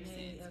that makes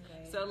sense.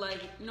 Okay. So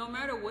like, no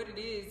matter what it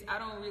is, I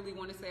don't really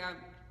want to say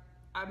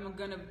I'm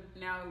gonna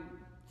now.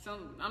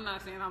 I'm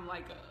not saying I'm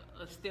like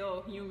a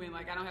still human.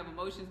 Like I don't have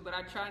emotions, but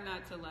I try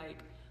not to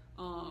like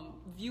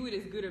view it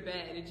as good or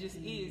bad. It just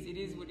is. It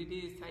is what it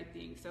is type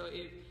thing. So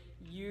if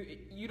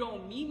you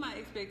don't meet my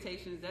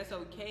expectations, that's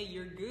okay.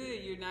 You're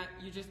good. You're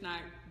just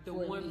not the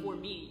one for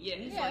me. Yeah,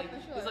 it's like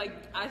for sure. It's like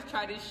I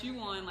try this shoe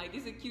on, like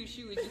it's a cute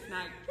shoe, it's just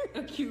not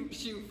a cute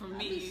shoe for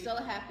me. I'd be so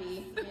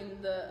happy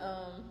in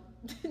the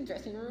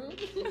dressing room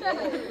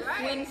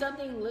right. When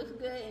something looks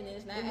good and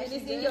it's not and actually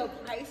it's good. in your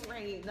price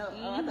range. No,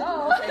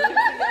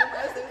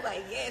 it's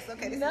like yes,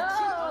 okay, this is cute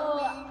on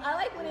me. I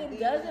like when it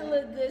doesn't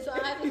look good, so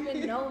I have to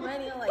spend no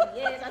money. I'm like,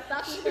 yes, I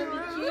thought it was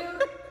gonna be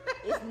cute.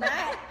 It's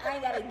not. I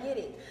ain't gotta get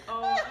it.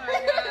 Oh my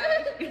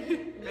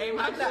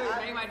god!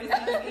 Made my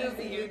decision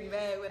easier. Get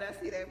mad when I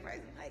see that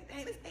price. I'm like,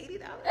 dang, it's $80.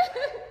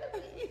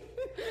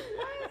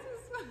 Why is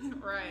this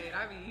right?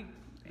 I mean,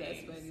 that's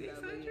funny.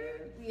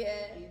 600.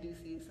 Yeah. You do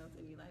see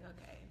something, you're like,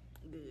 okay,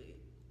 good.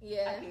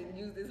 Yeah. I can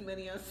use this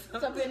money on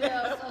something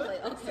else. I was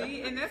like, okay.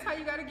 See, and that's how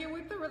you gotta get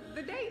with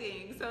the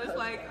dating. So it's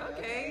like,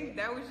 okay,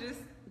 that was just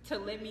to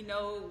let me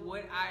know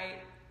what I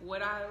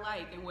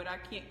like and what I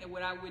can't and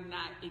what I would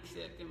not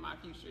accept in my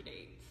future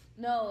dates.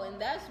 No, and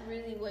that's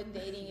really what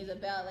dating is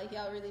about. Like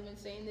y'all really been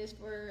saying this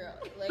for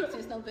like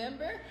since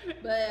November,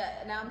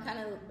 but now I'm kind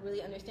of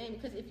really understanding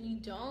because if you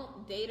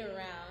don't date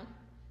around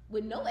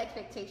with no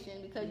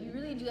expectation, because you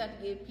really do have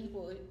to give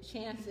people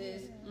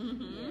chances,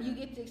 you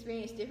get to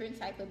experience different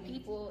type of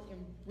people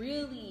and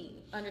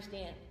really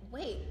understand,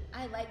 wait,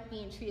 I like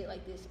being treated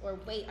like this, or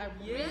wait, I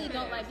really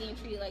don't like being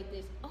treated like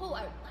this. Oh,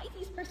 I like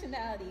these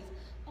personalities.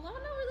 Oh, I'm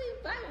not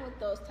really vibing with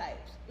those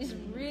types. It's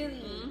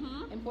really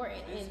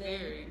important. It's and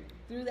then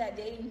through that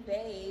dating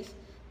phase,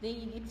 then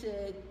you get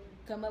to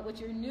come up with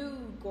your new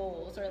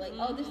goals, or like,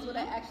 oh, this is what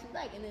I actually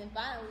like. And then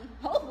finally,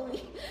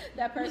 hopefully,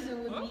 that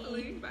person would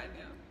be by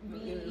now.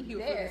 He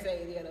was there.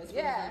 Say, those they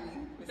are.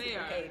 Yeah. They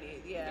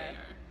are.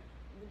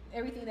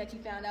 Everything that you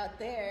found out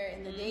there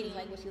in the dating,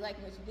 like what you liked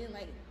and what you didn't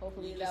like,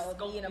 hopefully that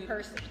will be in a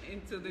person.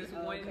 Into this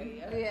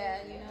one.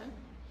 Yeah, you know.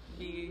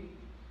 Being.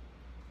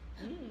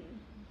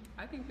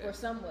 I think that. Or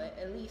somewhat,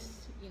 at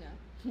least,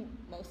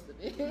 most of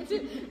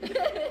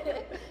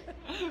it.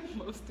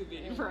 Most of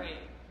it,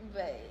 right.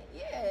 But,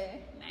 yeah.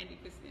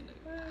 90% of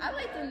it. I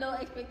like the no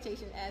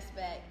expectation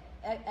aspect.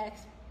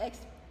 Aspect.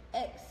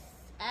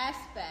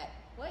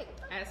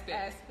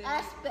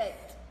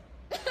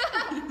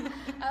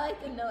 I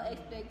like the no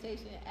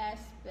expectation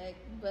aspect,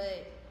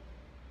 but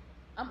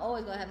I'm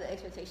always gonna have the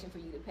expectation for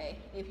you to pay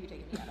if you're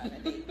taking me out on a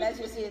date. That's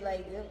just it.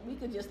 Like we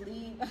could just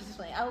leave. I was just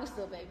like, I would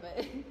still pay,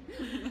 but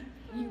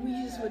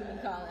we just wouldn't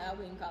be calling. I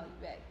wouldn't call you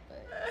back.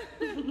 But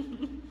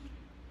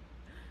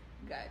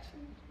got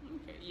you.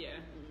 Okay, yeah.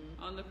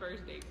 On the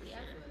first date for sure. I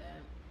feel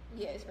that.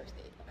 Yeah, it's first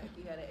date. Like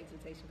you got an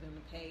expectation for them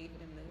to pay, for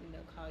them to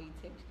call you,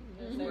 text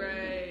you.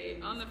 Right.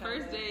 On the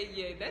first date,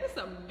 yeah, that is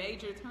a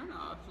major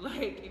turnoff.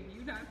 Like if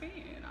you're not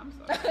paying, I'm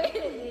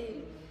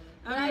sorry.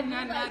 I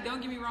mean,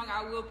 don't get me wrong.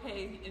 I will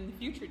pay in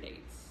future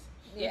dates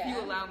if you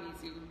allow me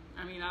to.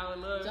 I mean, I would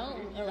love don't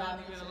if you allow don't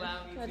me even to.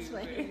 allow me That's to.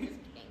 like,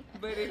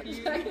 but if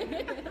you,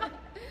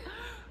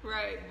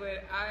 right?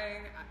 But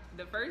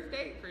the first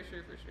date for sure.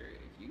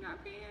 If you're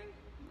not paying,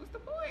 what's the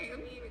point of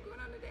me even going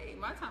on a date?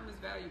 My time is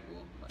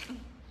valuable.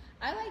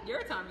 I like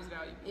your time is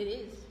valuable. It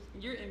is.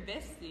 You're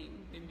investing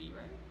in me,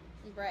 right?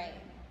 Right.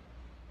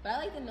 But I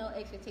like to know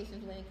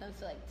expectations when it comes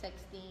to like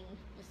texting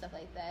and stuff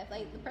like that. If,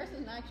 like the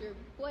person's not your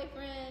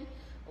boyfriend,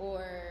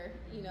 or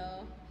you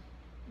know,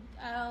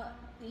 I don't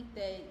think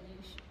that you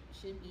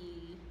should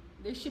be.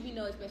 There should be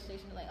no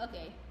expectation. Like,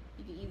 okay,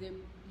 he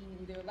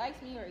either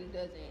likes me or he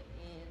doesn't,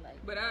 and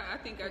like. But I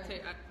think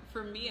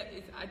for me,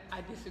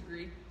 I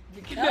disagree.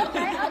 Because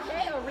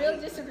okay, a real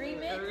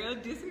disagreement. A real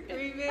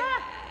disagreement.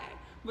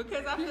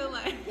 Because I feel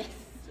like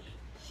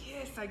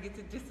yes, I get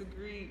to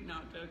disagree. No,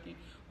 I'm joking.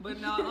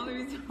 But no, the only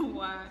reason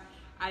why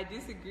I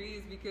disagree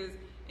is because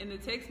in the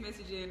text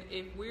messaging,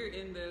 if we're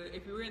in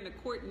the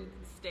courting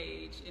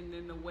stage, and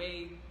then the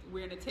way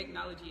we're in a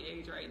technology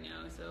age right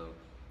now, so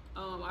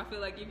I feel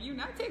like if you're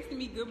not texting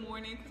me good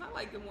morning, because I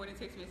like good morning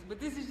text messages, but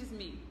this is just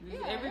me.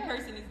 Every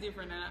person is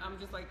different, and I'm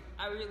just like,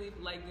 I really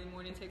like good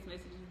morning text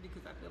messages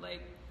because I feel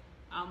like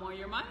I'm on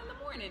your mind in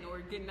the morning,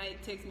 or good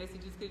night text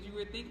messages because you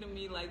were thinking of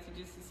me, like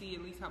to see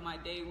at least how my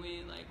day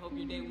went, like hope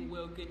your day went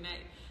well, good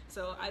night.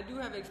 So I do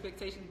have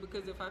expectations,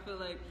 because if I feel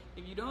like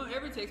if you don't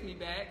ever text me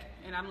back,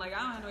 and I'm like, I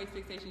don't have no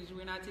expectations,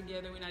 we're not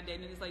together, we're not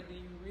dating, it's like, do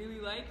you really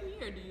like me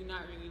or do you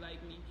not really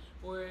like me?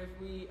 Or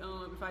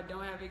if I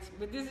don't have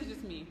but this is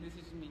just me,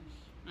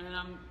 and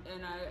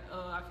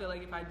I feel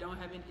like if I don't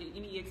have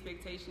any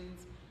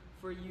expectations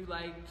for you,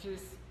 like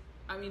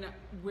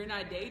we're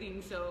not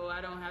dating, so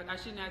I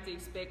shouldn't have to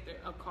expect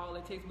a call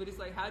or text. But it's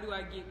like, how do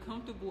I get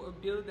comfortable or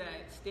build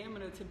that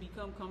stamina to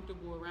become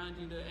comfortable around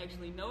you, to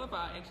actually know if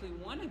I actually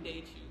want to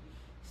date you?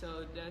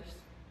 So that's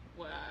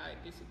why I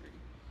disagree.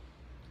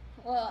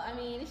 Well, I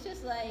mean, it's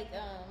just like,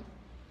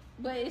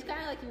 but it's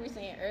kind of like you were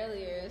saying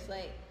earlier. It's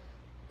like,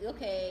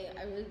 okay,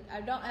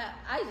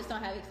 I just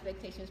don't have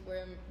expectations for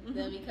them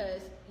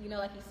because, you know,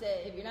 like you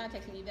said, if you're not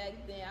texting me back,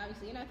 then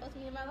obviously you're not supposed to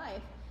be in my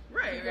life.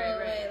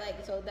 Right.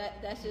 Like, so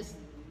that's just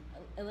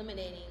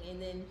eliminating. And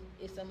then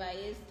if somebody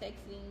is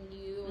texting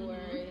you or,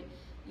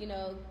 you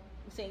know,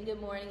 saying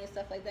good morning and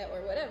stuff like that,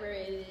 or whatever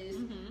it is,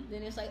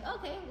 then it's like,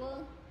 okay.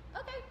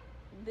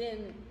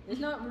 Then there's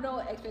no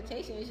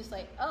expectation. It's just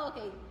like, oh,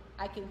 okay,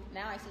 I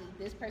see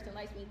this person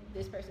likes me,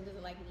 this person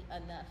doesn't like me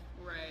enough.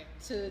 Right.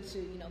 To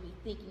you know, be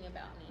thinking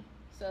about me.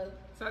 So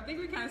I think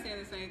we're kind of saying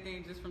the same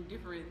thing, just from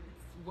different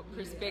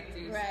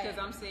perspectives. Right. Because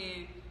I'm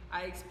saying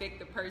I expect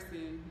the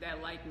person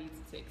that like me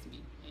to text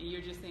me, and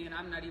you're just saying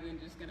I'm not even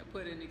just gonna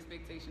put an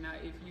expectation out.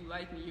 If you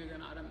like me, you're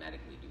gonna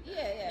automatically do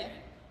that. Yeah.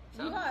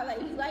 So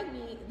if you like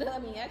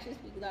me, actions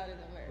speak louder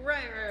than words.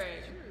 Right.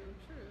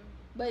 True.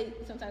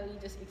 But sometimes you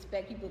just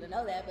expect people to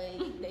know that,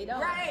 but they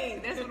don't. Right.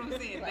 That's what I'm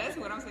saying. That's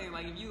what I'm saying.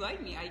 Like, if you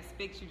like me, I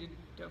expect you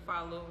to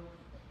follow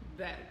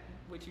that,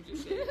 what you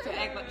just said, to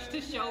act like,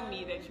 to show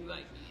me that you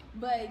like me.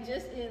 But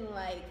just in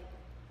like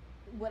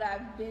what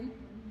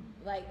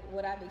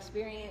I've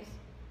experienced,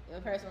 if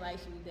a person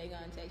likes you, they're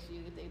gonna text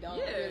you. If they don't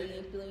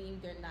really feel you,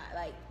 they're not.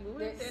 Like,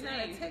 they're not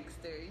a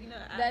texter. You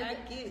know, I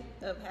get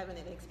of having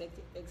an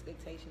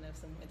expectation of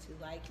someone to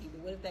like you,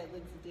 but what if that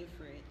looks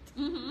different?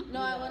 No,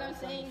 what I'm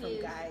saying from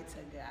is, guy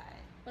to guy.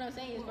 What I'm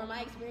saying is, from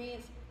my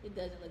experience, it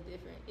doesn't look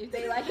different. If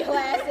they like your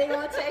ass, they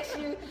gonna text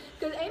you.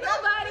 Cause ain't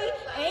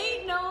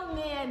no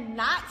man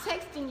not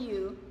texting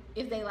you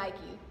if they like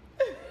you.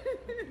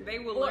 They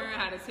will learn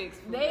how to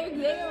text. They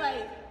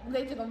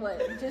just gonna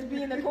what? Just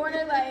be in the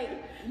corner, like,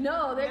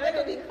 no, they're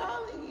gonna be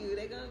calling you.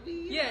 They're gonna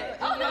be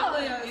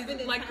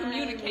it's like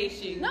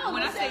communication. No,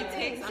 when I say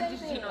text, I'm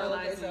just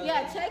generalizing.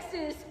 Text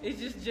is. It's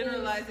just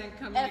generalizing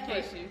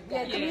communication.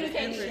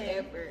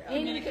 Communication.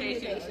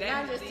 Communication.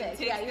 Not just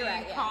text. Texting, You're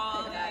right.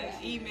 Calling,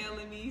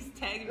 emailing me,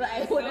 tagging me,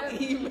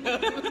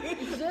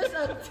 just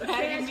a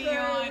tagging me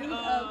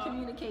on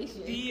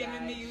communication.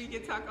 DMing me. We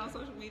can talk on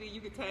social media.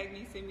 You can tag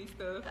me, send me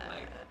stuff.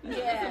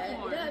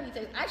 Text.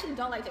 I actually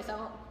don't like text.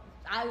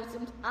 I would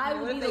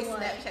be the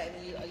one.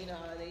 Snapchatting you,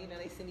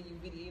 they sending you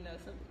video,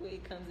 some way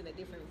it comes in a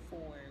different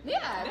form.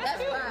 Yeah,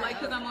 that's fine. Like,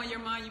 because I'm on your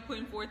mind, you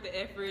putting forth the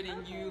effort,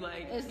 and you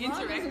like as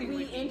interacting long as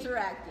with me.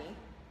 Interacting.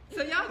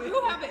 So y'all do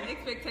have an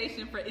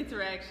expectation for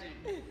interaction.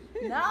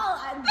 No,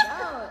 I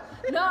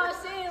don't. No, I'm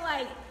saying,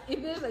 like,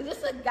 if it's like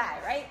just a guy,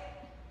 right?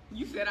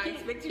 You said I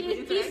expect you to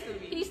interact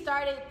with me.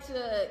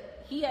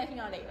 He asked me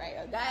on a date, right?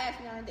 A guy asked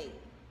me on a date.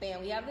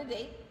 Bam, we have the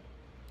date.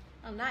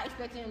 I'm not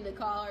expecting him to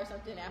call or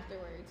something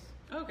afterwards.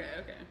 Okay.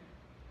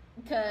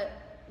 Because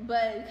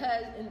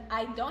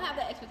I don't have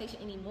that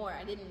expectation anymore.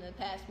 I did in the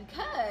past,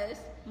 because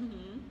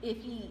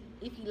if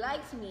he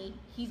likes me,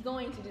 he's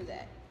going to do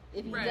that.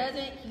 If he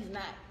doesn't, he's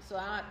not. So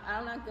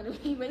I'm not going to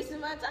be wasting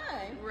my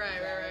time. Right.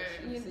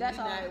 So that's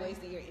you're all. Not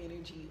wasting your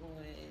energy on.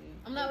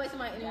 I'm not wasting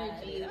my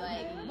energy.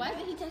 Like, why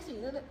isn't he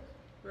texting me?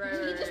 Right.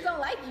 He just don't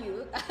like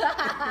you.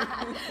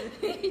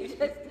 He's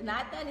just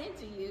not that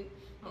into you,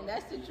 and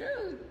that's the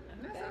truth.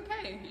 That's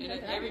okay.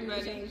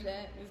 Everybody change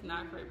that. It's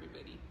not for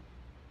everybody.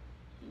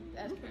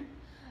 That's okay.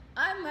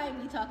 I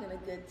might be talking a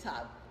good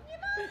talk.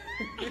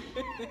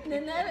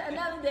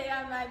 Another day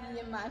I might be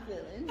in my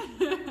feelings.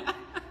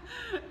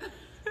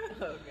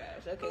 Oh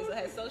gosh. Okay, so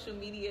has social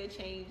media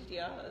changed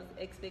y'all's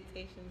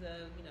expectations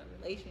of,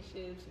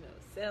 relationships,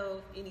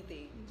 self,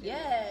 anything?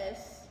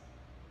 Yes.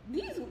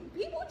 These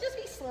people just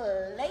be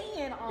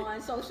slaying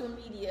on social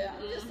media.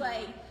 I'm just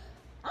like,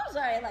 I'm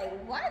sorry, like,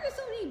 why are there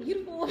so many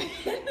beautiful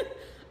women?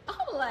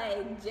 I'm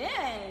like,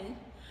 dang.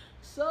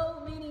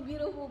 So many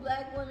beautiful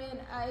black women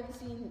I've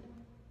seen,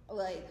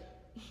 like,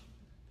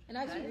 and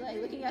actually, like,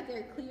 looking at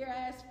their clear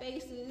ass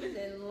faces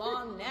and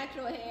long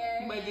natural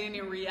hair. But then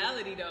in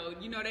reality, though,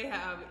 they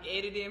have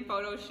edited in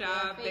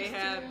Photoshop. They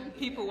have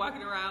people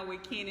walking around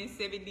with Canon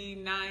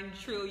 79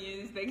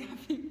 trillions. They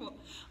got people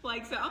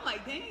like, so I'm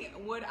like,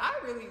 dang, what I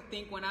really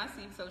think when I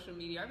see social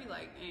media, I be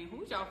like, dang,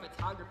 who's y'all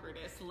photographer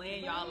that's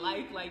slaying y'all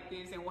life like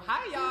this? And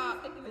how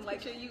y'all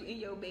like, show you in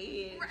your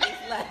bed,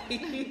 just like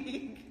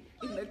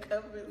in the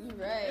covers,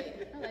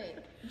 right? Like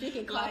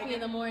drinking coffee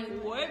in the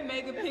morning. What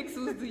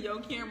megapixels do your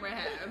camera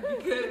have?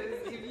 Because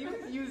if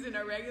you're using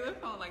a regular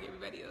phone like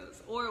everybody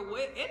else, or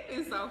what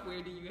editing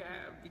software do you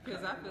have?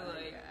 Because I feel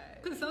like,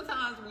 because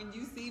sometimes when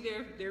you see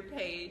their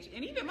page,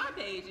 and even my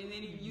page, and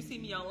then you see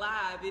me on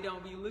live, it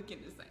don't be looking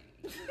the same.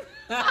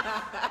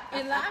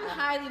 And I'm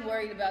highly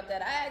worried about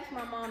that. I asked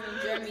my mom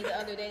and Jeremy the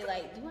other day,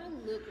 like, do I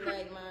look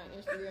like my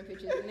Instagram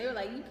pictures? And they were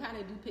like, you kind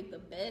of do pick the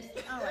best.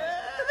 I'm like,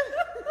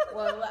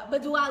 well,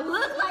 but do I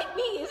look like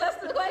me? Is that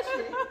the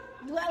question?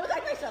 Do I look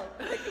like myself?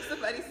 Like if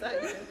somebody saw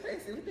you in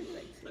person,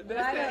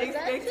 that's the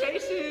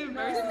expectation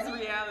versus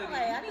reality. I'm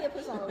like, I need to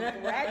put some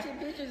ratchet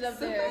pictures up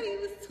there. Somebody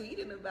was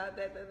tweeting about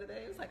that the other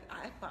day. It was like,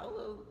 I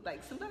follow,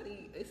 like,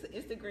 somebody, it's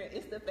Instagram,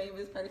 it's the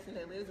famous person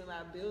that lives in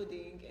my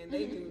building, and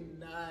they do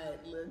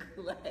not look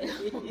like.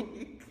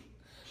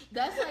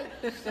 That's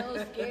like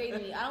so scary to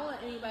me. I don't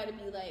want anybody to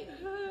be like,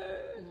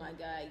 oh my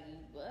God, you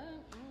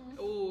what?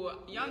 Oh,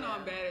 y'all know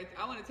I'm bad.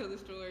 I want to tell the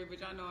story, but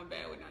y'all know I'm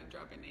bad with not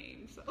dropping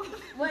names. So.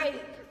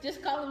 Wait,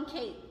 just call them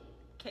Kate.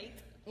 Kate?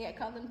 Yeah,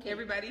 call them Kate.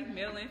 Everybody,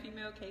 male and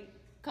female, Kate?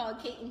 Call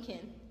Kate and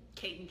Ken.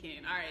 Kate and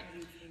Ken. All right.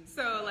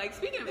 So, like,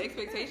 speaking of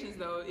expectations,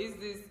 though, is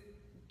this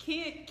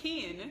Ken,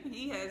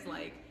 he has,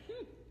 like,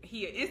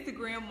 he an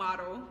Instagram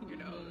model,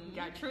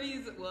 got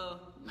trillions,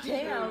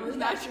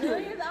 not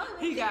trillions.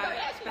 He got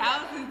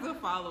thousands of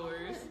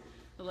followers.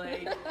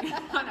 Like,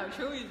 I know,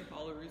 trillions of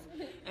followers.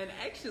 And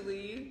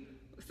actually,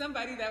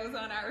 somebody that was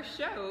on our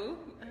show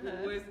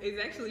is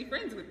actually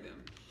friends with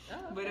them. Oh,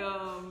 okay. But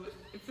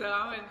so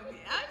I just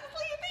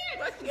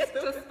leave it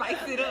there to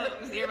spice it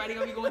up. Everybody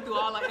gonna be going through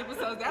all our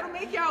episodes. That'll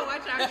make y'all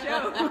watch our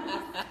show.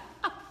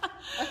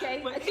 Okay,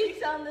 but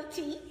teach on the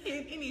tea.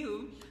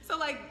 Anywho, so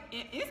like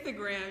in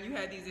Instagram, you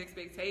had these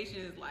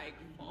expectations, like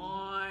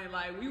on,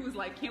 like we was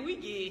like, can we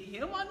get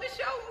him on the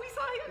show when we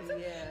saw him too?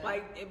 Yeah.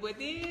 Like, but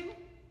then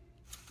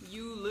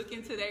you look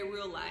into their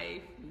real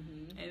life,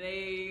 and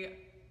they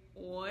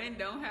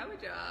don't have a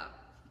job,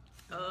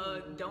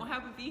 don't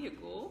have a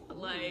vehicle,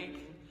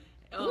 like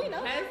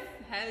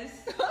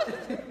has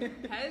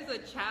a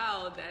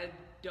child that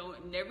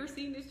never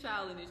seen this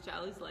child, and this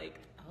child is like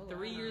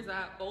 3 years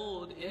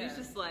old, and it's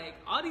just like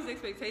all these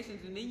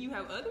expectations, and then you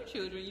have other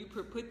children, you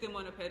put them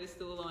on a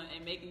pedestal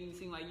and making you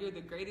seem like you're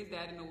the greatest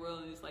dad in the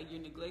world, and it's like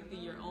you're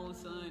neglecting your own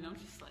son. I'm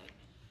just like,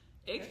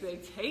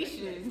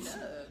 expectations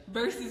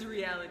versus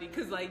reality,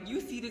 because like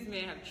you see this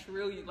man have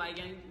trillions, like,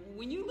 and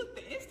when you look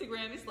at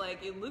Instagram, it's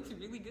like it looks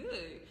really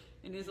good,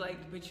 and it's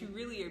like, but you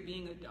really are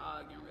being a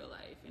dog in real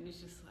life, and it's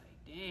just like,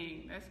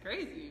 dang, that's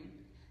crazy.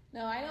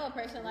 No, I know a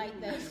person like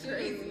that that's too,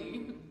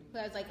 crazy, who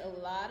has like a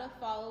lot of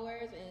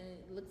followers, and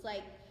it looks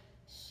like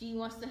she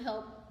wants to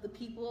help the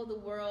people of the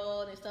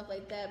world and stuff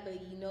like that,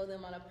 but you know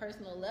them on a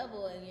personal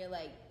level, and you're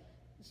like,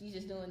 she's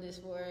just doing this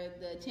for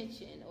the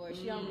attention, or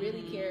she don't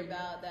really care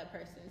about that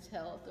person's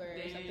health or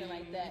something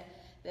like that,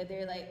 that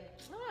they're like,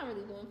 I'm not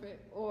really doing for it,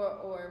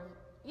 or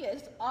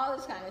it's all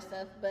this kind of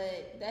stuff.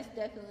 But that's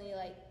definitely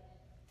like,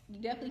 you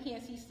definitely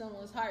can't see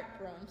someone's heart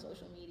from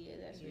social media,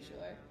 that's for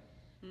sure.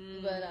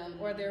 But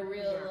or their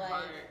real life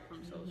heart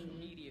from social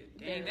media.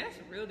 Dang, that's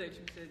real that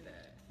you said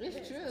that.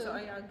 It's true. So are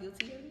y'all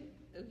guilty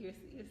of it,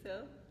 of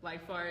yourself?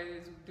 Like far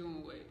as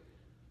doing what?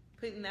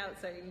 Putting out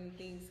certain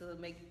things to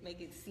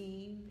make it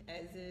seem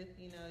as if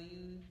you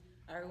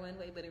are one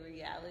way, but in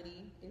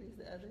reality it is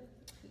the other.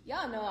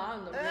 Y'all know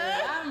I'm the real.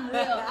 I'm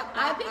real.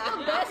 I pick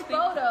the best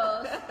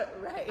photos.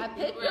 Right. I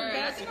pick the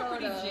best photos.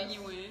 Pretty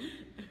genuine.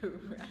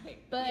 Right.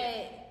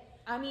 But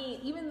I mean,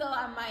 even though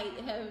I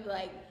might have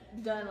like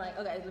done like,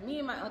 okay, so me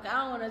and I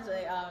don't want to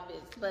say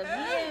bitch, but me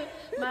and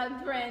my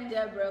friend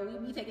Deborah,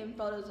 we be taking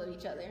photos of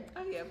each other.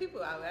 Oh yeah,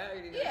 people out there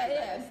already know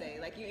what to say.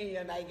 Like you in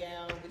your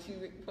nightgown, but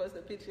you post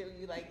a picture of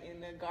you like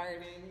in the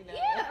garden,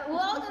 Yeah,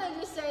 well, I was gonna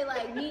just say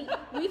like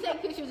we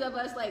take pictures of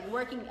us like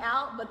working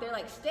out, but they're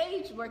like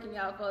staged working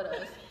out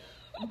photos.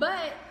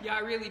 But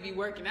y'all really be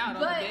working out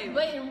on the daily.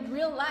 But in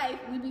real life,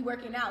 we be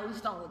working out. We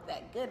just don't look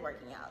that good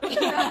working out.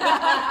 You know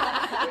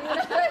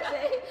what I'm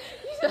saying?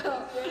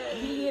 So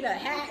you get a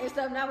hat and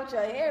stuff, not with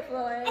your hair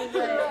flowing.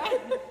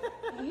 But,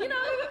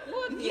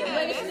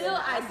 but still,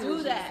 I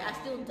do that. I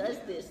still does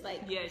this.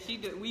 Like she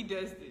do. We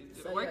does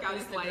this. So workout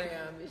is Instagram like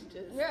is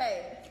just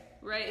right.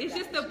 Right. It's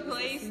just a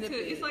place to.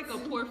 It's like a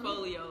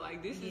portfolio.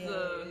 Like this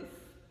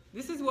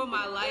is what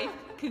my life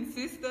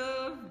consists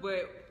of,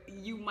 but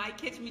you might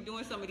catch me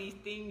doing some of these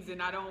things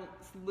and I don't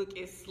look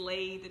as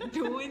slayed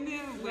doing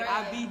them, but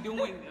I be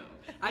doing them.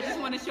 I just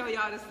want to show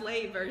y'all the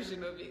slave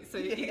version of it so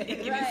it can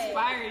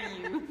inspire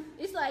you.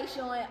 It's like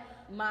showing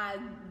my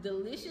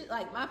delicious,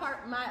 like my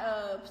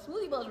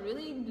smoothie bowls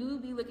really do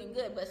be looking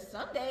good, but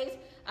some days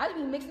I just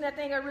be mixing that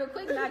thing up real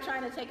quick, not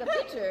trying to take a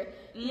picture.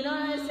 You know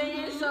what I'm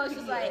saying? So it's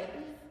just like,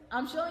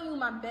 I'm showing you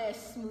my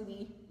best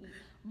smoothie.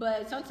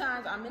 But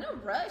sometimes I'm in a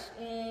rush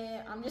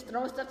and I'm just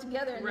throwing stuff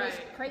together and it's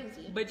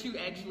crazy. But you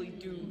actually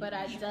do. But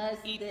I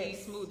just eat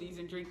these smoothies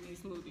and drink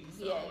these smoothies.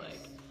 So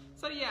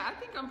so yeah, I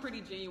think I'm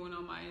pretty genuine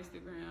on my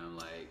Instagram.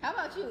 Like, how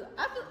about you?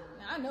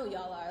 I know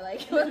y'all are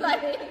like. How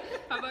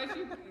about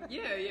you?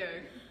 Yeah.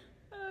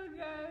 Oh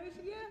gosh,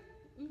 yeah.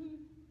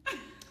 Mm-hmm.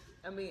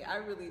 I mean, I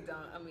really don't.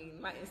 I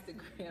mean, my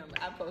Instagram,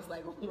 I post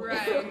like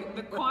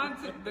the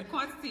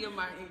quantity of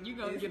my, you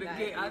gonna get a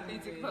good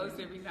authentic post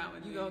every now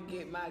and then. You gonna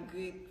get my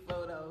good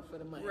photo for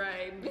the month.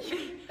 Right.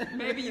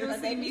 Maybe you'll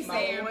see me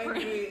saying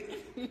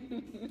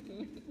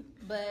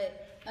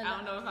But I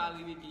don't know if I'll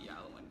even get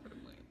y'all one for the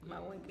month. My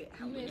one good.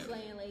 You been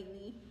slaying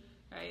lately.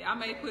 Right. I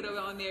may put it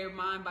on there,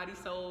 mind, body,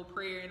 soul,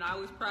 prayer, and I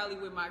was probably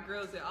with my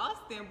girls at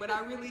Austin, but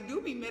I really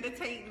do be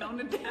meditating on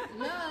the day.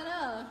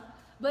 No.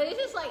 But it's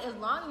just like, as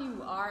long as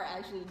you are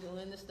actually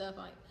doing the stuff,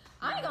 like,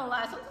 I ain't gonna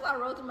lie, sometimes I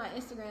roll through my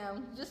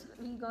Instagram, just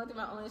me going through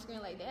my own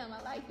Instagram, like, damn, my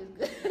life is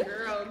good.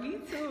 Girl, me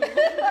too.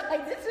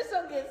 Like, this is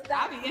some good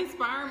stuff. I be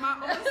inspiring my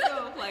own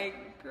self,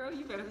 like, girl,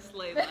 you better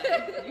slay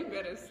life. You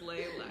better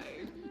slay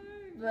life.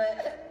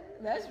 But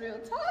that's real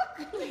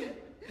talk.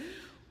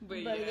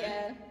 But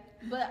yeah.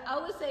 But I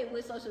would say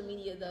with social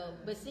media, though,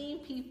 but seeing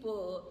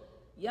people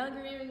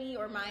younger than me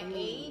or my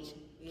age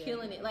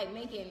killing it, like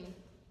making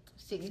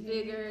six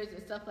figures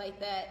and stuff like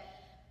that,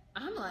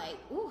 I'm like,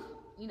 ooh,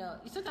 you know,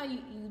 sometimes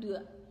you do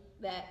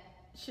that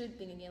should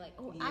thing again, like,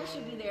 oh, I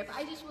should be there. If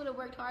I just would have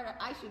worked harder,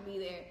 I should be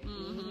there.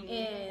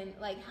 And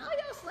like, how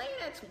y'all slaying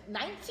at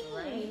 19?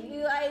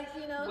 Right. Like,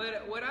 you know.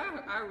 But what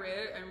I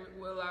read, and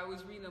I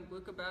was reading a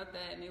book about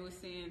that, and it was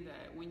saying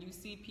that when you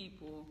see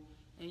people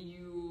and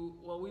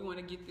we want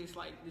to get this,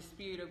 like, the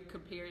spirit of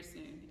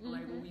comparison,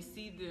 like when we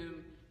see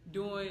them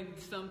doing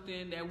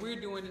something that we're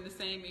doing in the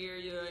same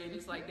area and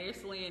it's like they're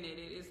slaying at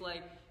it, it's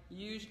like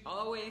you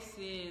always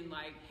send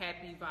like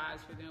happy vibes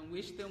for them,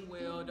 wish them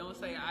well, don't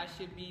say I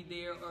should be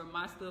there or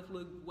my stuff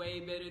look way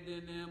better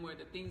than them or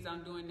the things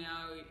I'm doing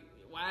now,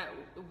 why,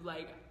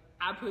 like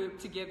I put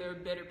together a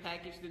better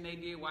package than they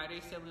did, why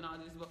they're selling all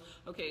this.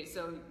 Okay,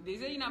 so they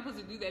say you're not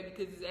supposed to do that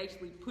because it's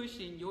actually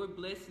pushing your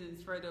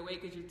blessings further away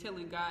because you're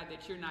telling God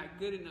that you're not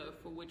good enough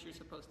for what you're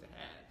supposed to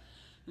have.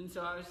 And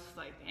so I was just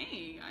like,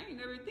 dang, I ain't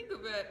never think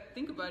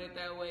about it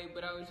that way.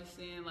 But I was just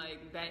saying,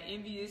 like, that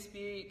envious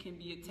spirit can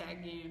be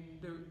attacking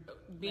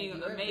being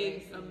like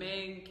a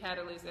main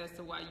catalyst as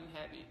to why you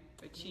haven't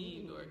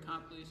achieved or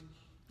accomplished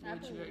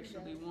what you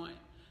actually want.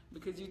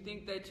 Because you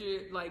think that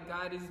you're, like,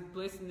 God is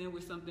blessing them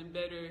with something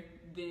better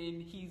than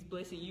he's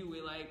blessing you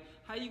with. Like,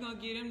 how you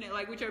gonna get him that?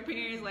 Like, with your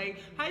parents,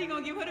 like, how you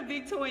gonna give her the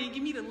big toy and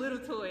give me the little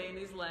toy? And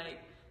it's like,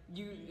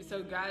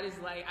 so God is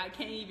like, I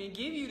can't even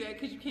give you that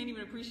because you can't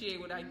even appreciate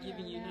what I've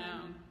given you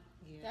now.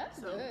 Yeah. That's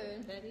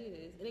good. That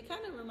is. And it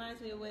kind of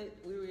reminds me of what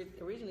we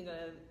were originally going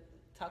to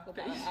talk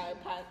about our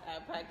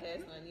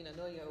podcast on,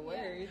 knowing your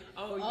worth.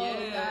 Oh, yeah.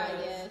 Oh, God,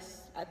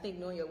 yes. I think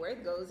knowing your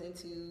worth goes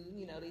into,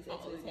 these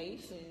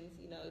expectations.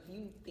 If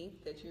you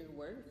think that you're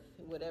worth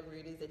whatever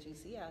it is that you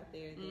see out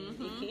there, then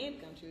it can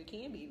come true. It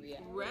can be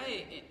reality.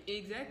 Right.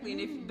 Exactly.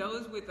 And if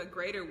those with a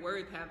greater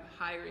worth have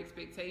higher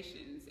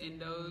expectations and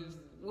those...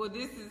 Well,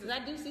 this is...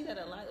 I do see that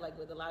a lot, like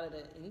with a lot of a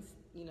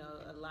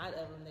lot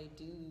of them, they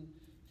do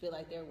feel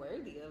like they're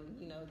worthy of,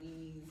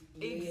 these...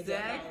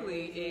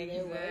 Exactly.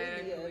 They're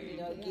worthy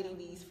of, getting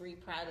these free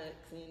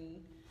products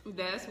and...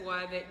 That's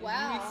why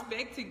you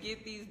expect to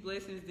get these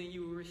blessings, then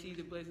you will receive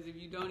the blessings. If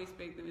you don't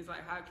expect them, it's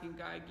like, how can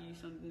God give you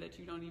something that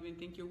you don't even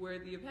think you're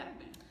worthy of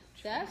having?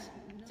 That's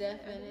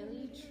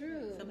definitely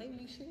true. So maybe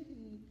you should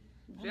be...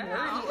 I'm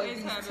worthy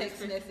of these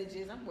text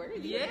messages. I'm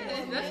worthy.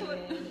 Yes, that's what...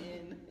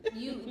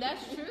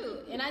 That's true.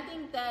 And I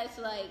think that's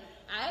like,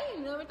 I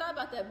never thought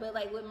about that, but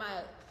like with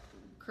my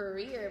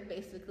career,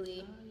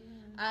 basically,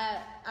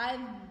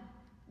 I've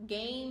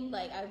gained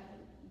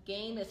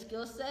a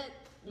skill set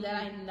that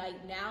I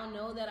like now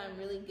know that I'm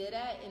really good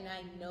at, and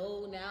I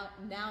know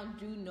now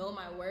do know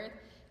my worth.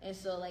 And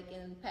so, like,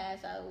 in the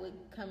past, I would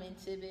come in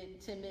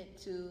timid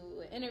to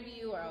an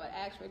interview, or I would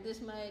ask for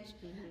this much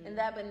and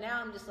that. But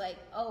now I'm just like,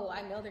 oh,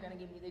 I know they're going to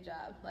give me the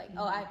job. Like,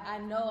 oh, I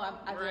know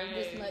I earn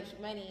this much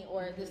money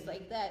or this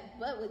like that.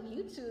 But with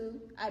YouTube,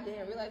 I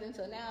didn't realize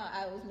until now,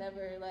 I was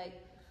never like,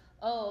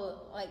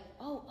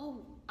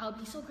 oh, I'll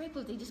be so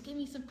grateful if they just give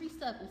me some free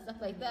stuff and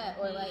stuff like that.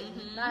 Or, like,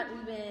 not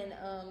even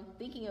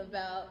thinking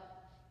about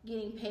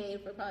getting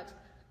paid for products.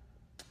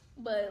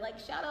 But, like,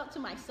 shout out to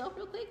myself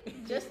real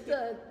quick. Just,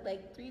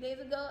 3 days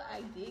ago,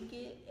 I did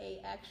get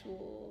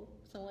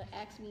someone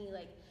asked me,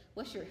 like,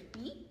 what's your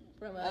fee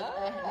from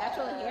a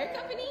natural hair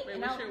company. Wait,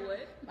 what's your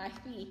what? My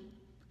fee.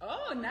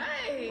 Oh,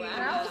 nice. Wow.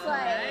 And I was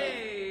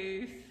like,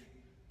 nice.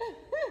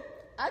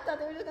 I thought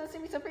they were just gonna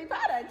send me some free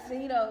products,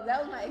 and that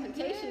was my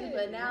expectation.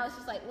 But now it's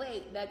just like,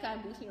 wait, that kind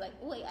of boosts me. Like,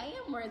 wait, I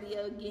am worthy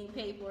of getting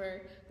paid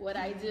for what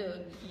I do.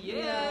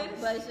 Yes.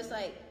 But it's just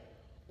like,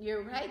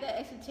 you're right. That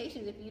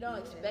expectations, if you don't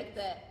expect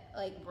that,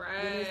 like,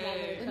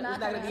 it's not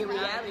gonna be a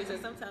reality. So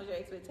sometimes your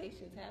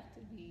expectations have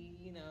to be,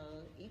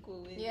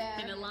 equal with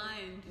and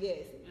aligned.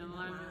 Yes, in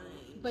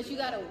alignment. But you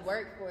gotta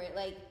work for it.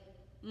 Like,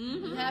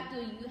 you have to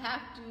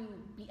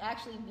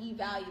actually be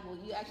valuable.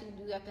 You actually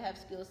do have to have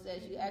skill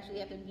sets. You actually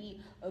have to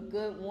be a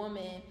good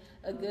woman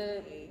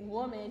to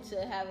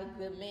have a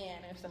good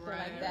man or something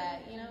like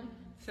that.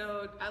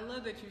 So I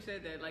love that you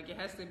said that. Like, it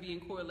has to be in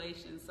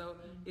correlation. So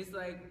it's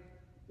like,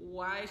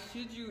 why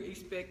should you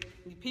expect?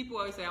 People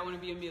always say, "I want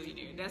to be a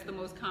millionaire." That's the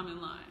most common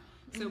line.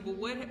 So, but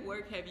what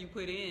work have you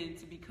put in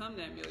to become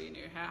that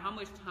millionaire? How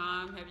much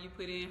time have you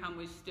put in? How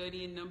much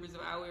studying, numbers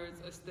of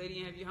hours of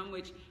studying have you? How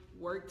much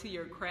work to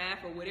your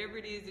craft or whatever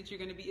it is that you're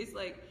going to be? It's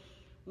like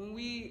when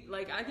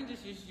I can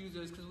just use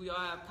us because we all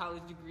have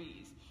college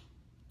degrees.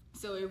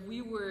 So if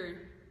when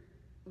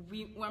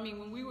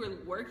we were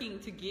working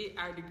to get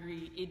our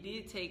degree, it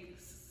did take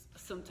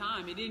some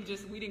time. We didn't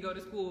go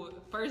to school.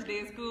 First day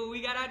of school,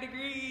 we got our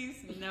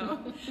degrees.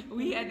 No,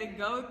 we had to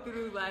go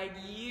through like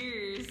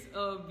years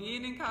of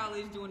being in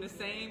college, doing the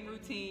same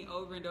routine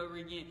over and over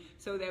again,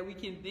 so that we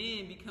can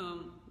then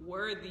become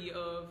worthy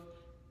of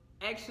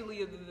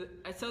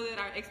so that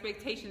our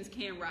expectations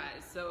can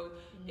rise. So,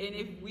 and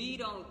if we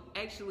don't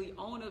actually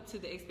own up to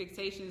the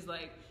expectations,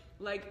 like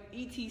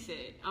E.T.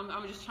 said, I'm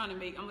gonna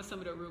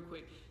sum it up real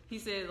quick. He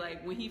said,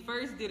 like, when he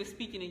first did a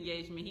speaking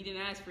engagement, he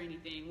didn't ask for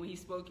anything. When he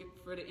spoke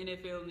for the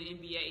NFL and the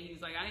NBA, he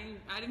was like, I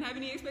didn't have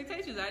any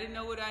expectations. I didn't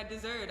know what I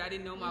deserved. I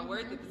didn't know my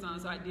worth at the time,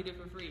 so I did it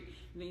for free.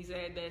 And then he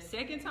said, that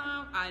second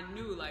time, I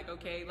knew, like,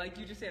 okay, like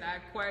you just said, I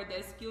acquired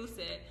that skill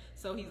set.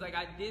 So he's like,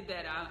 I did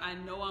that. I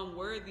know I'm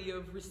worthy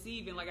of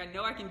receiving. Like, I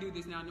know I can do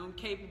this now. I know I'm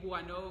capable.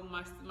 I know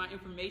my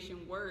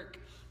information work.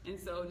 And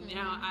so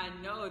now I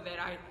know that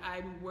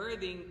I'm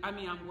worthy,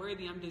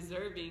 I'm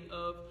deserving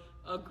of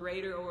a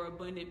greater or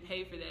abundant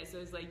pay for that. So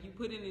it's like, you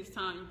put in this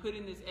time, you put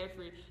in this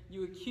effort,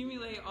 you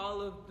accumulate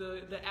all of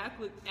the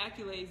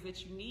accolades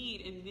that you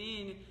need, and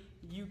then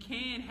you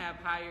can have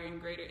higher and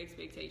greater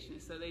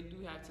expectations. So they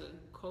do have to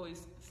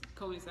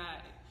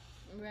coincide.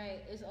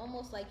 Right. It's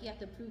almost like you have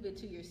to prove it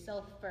to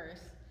yourself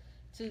first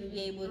to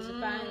be able to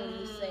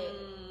finally say,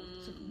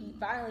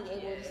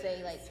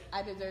 like,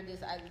 I deserve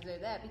this, I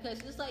deserve that.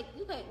 Because just like,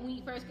 when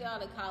you first get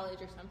out of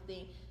college or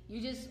something,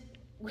 you just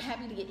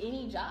happy to get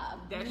any job.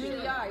 You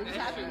really are. You're just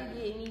happy to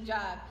get any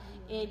job.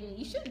 And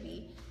you should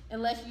be.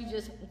 Unless you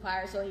just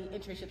acquire so many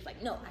internships,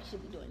 like, no, I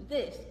should be doing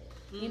this.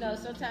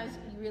 Sometimes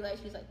you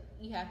realize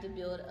you have to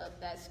build up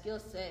that skill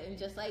set. And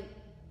just like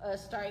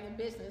starting a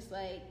business,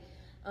 like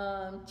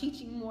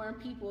teaching more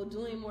people,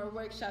 doing more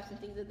workshops and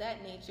things of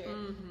that nature.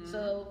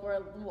 So for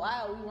a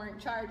while we weren't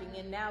charging,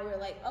 and now we're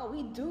like, oh,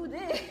 we do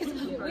this.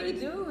 We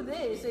do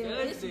this, and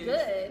it's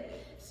good.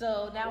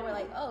 So now we're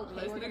like, oh,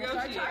 okay, we're going to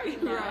start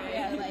charging now. Right.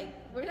 Yeah, like,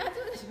 we're not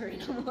doing this for you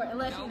no more,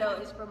 unless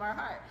it's from our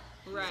heart.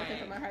 Right. Something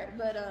from our heart.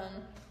 But,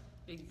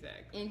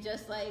 exactly. And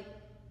just like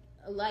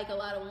a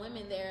lot of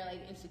women, they're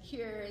like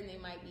insecure, and they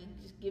might be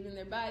just giving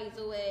their bodies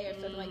away or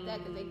something like that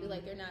because they feel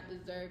like they're not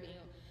deserving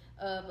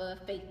of a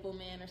faithful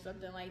man or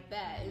something like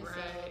that. And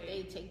so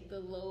they take the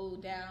low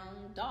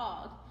down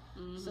dog.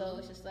 So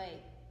it's just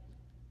like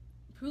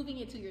proving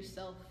it to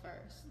yourself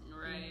first.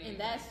 Right. And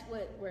that's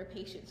where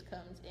patience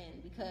comes in,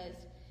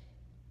 because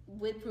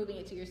with proving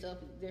it to yourself,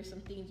 there's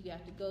some things you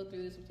have to go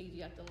through, some things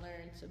you have to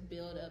learn to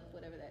build up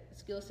whatever that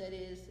skill set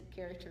is,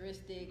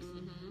 characteristics,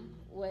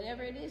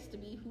 whatever it is to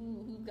be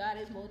who God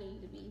is molding you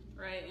to be.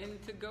 Right,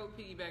 and to go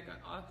piggyback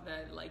off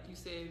that, like you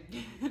said,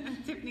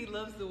 Tiffany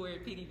loves the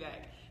word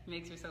piggyback.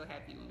 Makes her so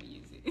happy when we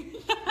use it.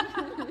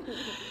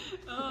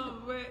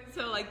 But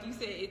so, like you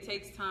said, it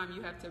takes time.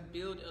 You have to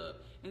build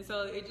up. And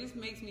so it just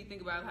makes me think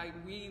about how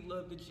we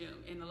love the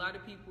gym. And a lot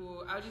of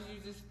people, I'll just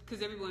use this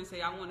because everyone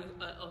say, I want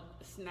a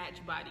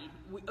snatch body.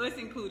 Us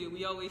included,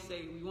 we always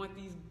say we want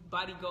these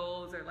body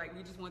goals, or like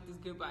we just want this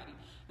good body.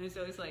 And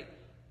so it's like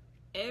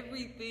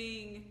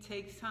everything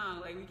takes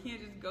time. Like, we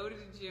can't just go to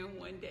the gym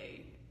one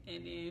day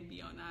and then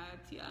be on our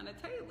Tiana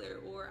Taylor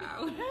or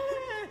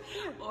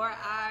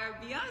our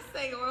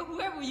Beyonce or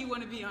whoever you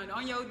want to be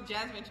on your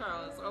Jasmine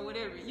Charles or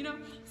whatever,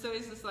 So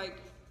it's just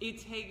like, it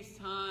takes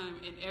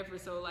time and effort.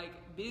 So like,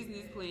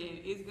 business plan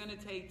is gonna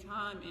take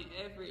time and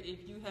effort.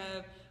 If you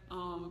have,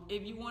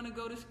 if you want to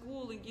go to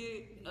school and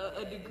get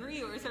a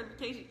degree or a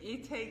certification,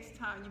 it takes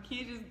time. You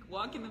can't just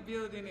walk in the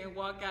building and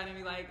walk out and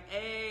be like,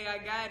 hey, I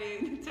got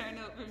it, turn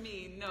up for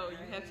me. No, you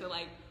have to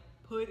like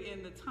put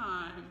in the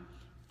time,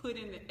 put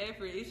in the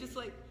effort. It's just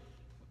like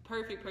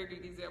perfect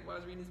example. I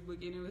was reading this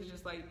book and it was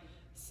just like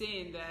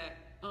saying that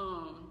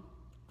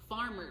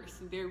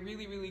farmers, they're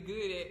really, really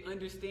good at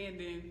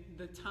understanding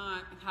the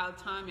time, how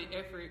time and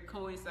effort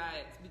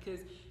coincides, because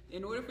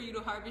in order for you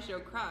to harvest your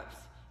crops,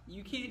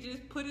 You can't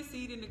just put a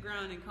seed in the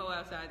ground and go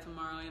outside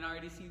tomorrow and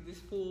already see this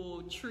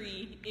full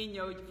tree in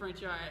your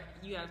front yard.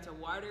 You have to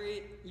water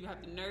it. You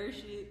have to nourish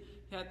it.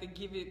 You have to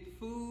give it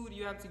food.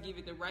 You have to give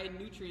it the right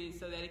nutrients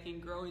so that it can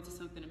grow into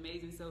something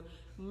amazing. So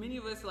many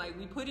of us, like,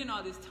 we put in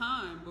all this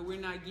time, but we're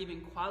not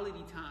giving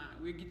quality time.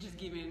 We're just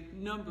giving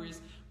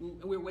numbers.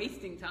 We're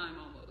wasting time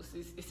almost.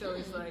 It's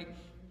like,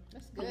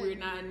 that's good. We're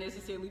not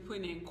necessarily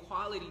putting in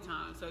quality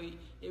time. So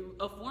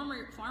a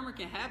farmer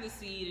can have a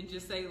seed and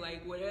just say,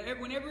 like,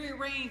 whenever it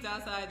rains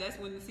outside, that's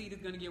when the seed is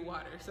going to get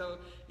water. So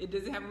it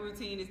doesn't have a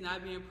routine. It's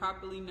not being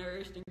properly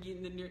nourished and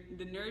getting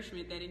the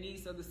nourishment that it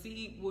needs. So the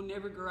seed will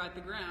never grow out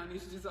the ground.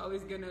 It's just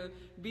always going to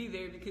be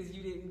there because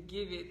you didn't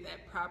give it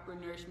that proper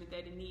nourishment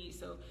that it needs.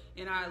 So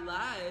in our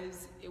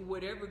lives,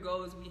 whatever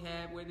goals we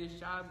have, whether it's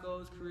job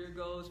goals, career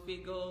goals,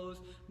 fit goals,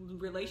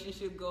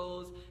 relationship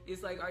goals,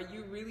 it's like, are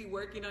you really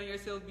working on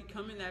yourself,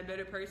 becoming that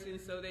better person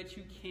so that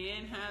you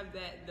can have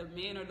the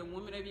man or the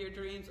woman of your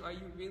dreams? Are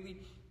you really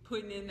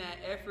putting in that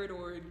effort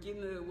or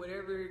getting the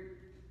whatever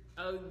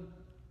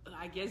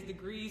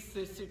degree,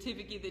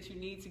 certificate that you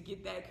need to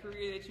get that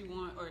career that you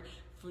want? Or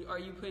are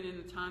you putting in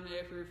the time and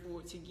effort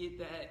to get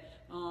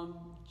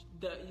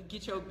that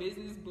get your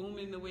business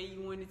booming the way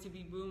you want it to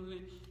be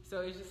booming?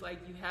 So it's just like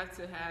you have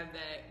to have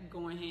that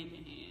going hand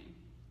in hand.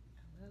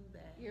 I love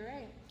that. You're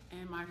right.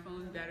 And my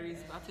phone's battery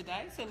is about to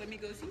die, so let me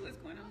go see what's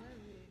going on.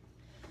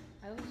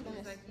 I was gonna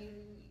It's like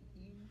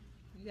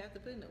you have to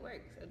put in the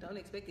work, so don't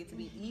expect it to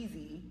be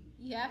easy.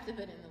 You have to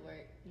put in the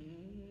work.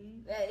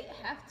 Mm-hmm. You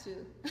have to.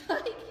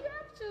 Like, you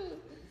have to.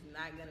 It's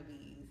not gonna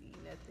be easy.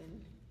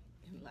 Nothing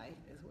in life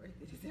is worth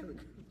it. It's ever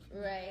gonna be.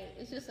 Right.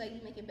 It's just like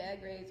you making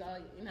bad grades all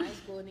in high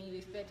school and then you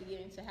expect to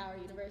get into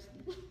Howard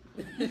University.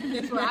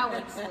 That's where I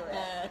went to school.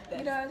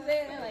 You know what I'm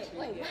saying? Like,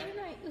 wait,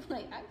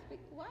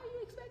 why do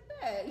you expect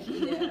that?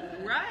 Yeah.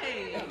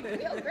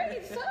 Right. Your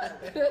grades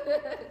suck.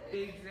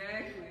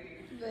 Exactly.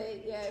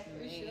 But yeah,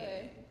 for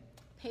sure.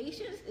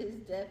 Patience is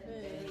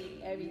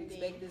definitely everything.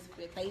 You expect this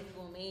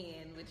faithful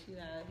man, but you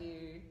out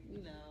here,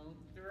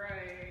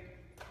 Right.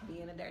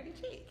 being a dirty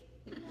chick.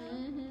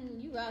 Mm-hmm.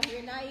 You out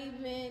here not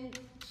even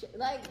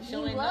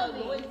Showing love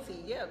no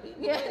loyalty. Yeah, being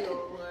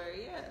loyal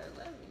or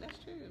loving. That's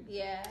true.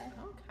 Yeah.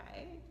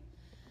 Okay.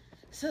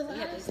 So you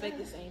have to expect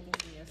the same thing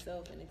from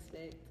yourself and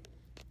expect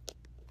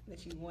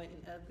that you want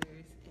in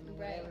others and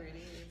whatever it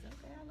is.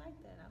 Okay, I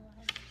like that.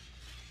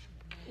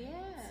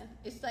 Yeah.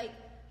 It's like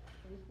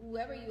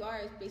whoever you are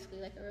is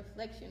basically like a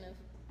reflection of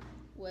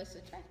what's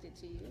attracted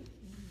to you.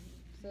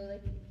 Mm-hmm. So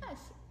like,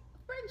 yes,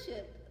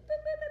 friendship.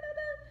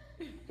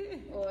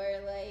 Or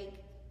like,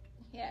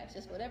 yeah, it's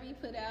just whatever you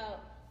put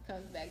out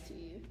comes back to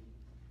you.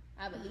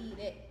 I believe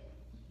it.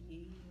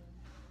 Yeah.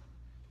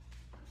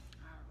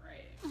 All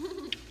right.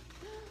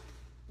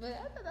 But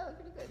I thought that was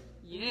pretty good.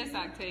 Yes,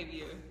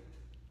 Octavia.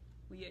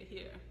 We are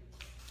here.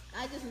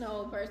 I just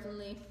know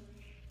personally,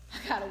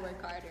 I gotta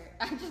work harder.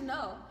 I just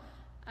know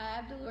I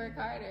have to work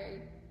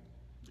harder.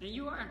 And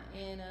you are.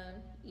 And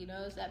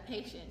it's that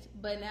patience.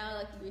 But now,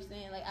 like you were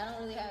saying, like I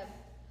don't really have.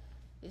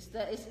 It's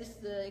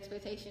the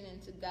expectation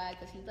into God,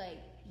 because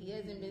he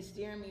hasn't been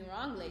steering me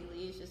wrong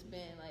lately. It's just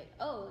been like,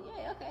 oh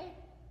yeah, okay,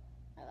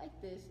 I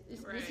like this.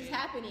 This is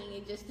happening.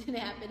 It just didn't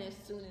happen as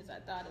soon as I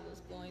thought it was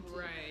going to.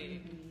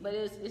 Right. Mm-hmm. But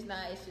it's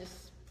not. It's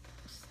just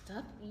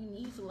stuff you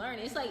need to learn.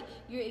 It's like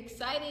you're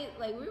excited.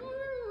 Like we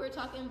were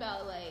talking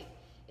about, like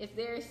if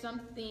there's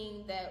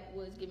something that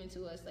was given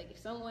to us, like if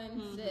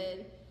someone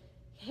said,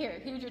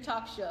 here's your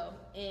talk show,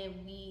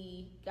 and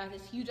we got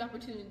this huge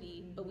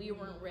opportunity, but we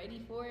weren't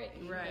ready for it,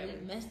 and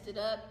we messed it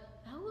up,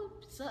 that would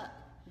suck.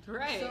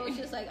 Right. So it's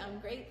just like, I'm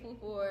grateful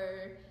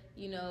for,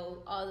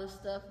 all the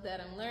stuff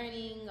that I'm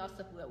learning, all the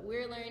stuff that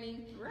we're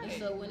learning. Right.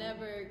 And so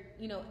whenever,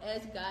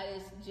 as God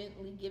is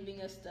gently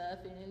giving us stuff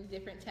and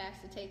different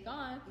tasks to take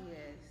on,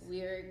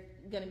 we're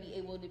going to be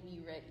able to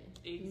be ready.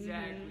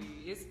 Exactly.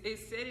 Mm-hmm.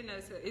 It's setting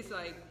us, it's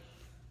like,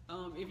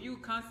 if you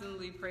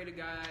constantly pray to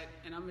God,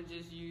 and I'm going to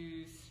just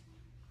use,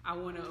 I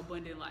want an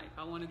abundant life,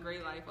 I want a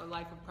great life, a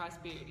life of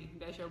prosperity.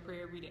 That's your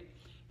prayer every day.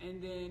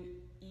 And then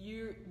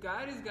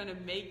God is going to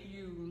make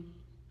you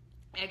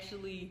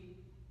actually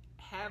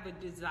have a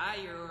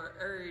desire or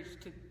urge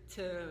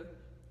to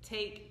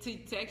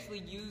actually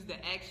use the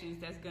actions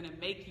that's going to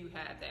make you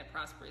have that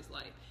prosperous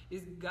life.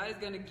 God is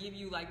going to give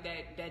you like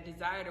that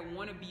desire to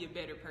want to be a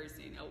better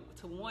person,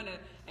 to want to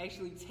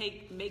actually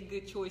make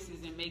good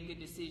choices and make good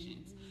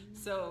decisions. Mm-hmm.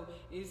 So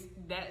is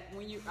that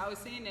I was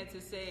saying that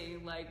to say,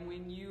 like,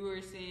 when you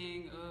were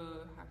saying,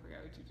 I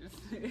forgot what you just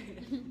said.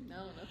 I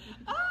don't know.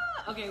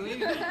 Okay,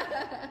 wait.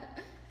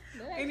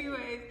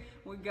 Anyways,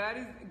 when God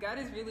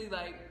is really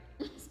like.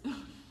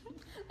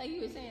 Like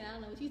you were saying, I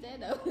don't know what you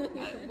said though.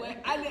 But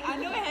I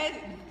know it has,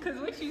 because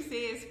what you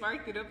said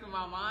sparked it up in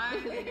my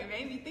mind, and it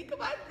made me think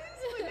about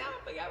this, but now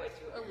I forgot what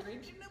you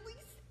originally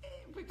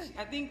said. But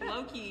I think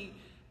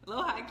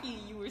low high key,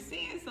 you were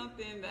saying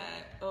something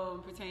that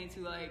pertained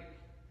to, like,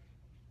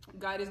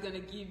 God is going to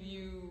give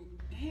you,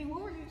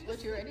 what were you just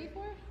What you're ready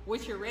for?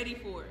 What you're ready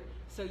for.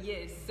 So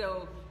yes,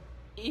 so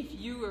if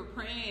you were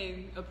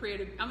praying a prayer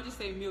to, I'm going to just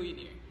say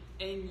millionaire,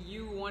 and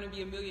you want to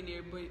be a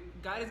millionaire, but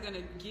God is going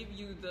to give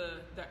you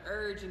the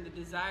urge and the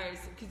desires,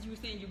 because you were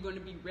saying you're going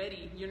to be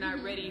ready. You're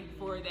not ready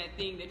for that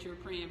thing that you're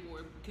praying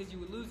for because you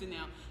were losing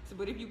now. So,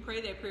 but if you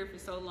pray that prayer for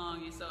so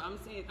long, and so I'm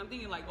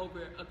thinking like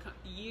over a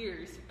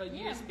year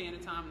span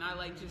of time, not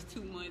like just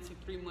 2 months or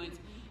 3 months.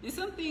 And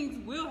some things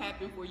will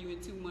happen for you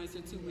in 2 months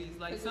or 2 weeks.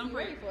 Like some you're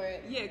ready for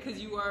it. Yeah,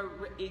 because you are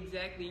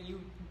exactly.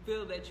 You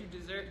feel that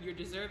you're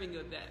deserving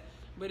of that.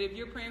 But if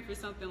you're praying for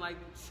something like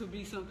to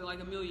be something like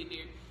a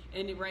millionaire,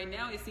 and right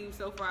now it seems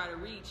so far out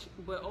of reach,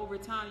 but over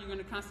time you're going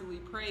to constantly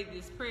pray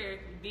this prayer,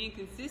 being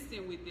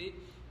consistent with it.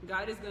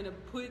 God is going to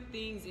put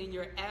things in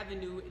your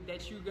avenue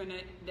that's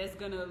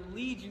going to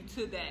lead you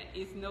to that.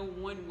 It's no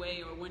one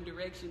way or one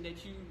direction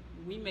that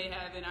we may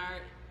have in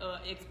our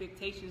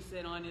expectations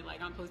set on it.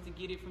 Like, I'm supposed to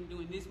get it from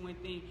doing this one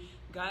thing.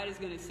 God is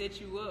going to set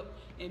you up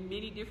in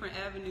many different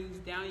avenues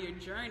down your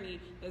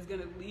journey that's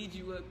going to lead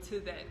you up to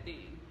that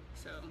thing.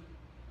 So,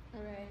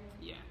 all right.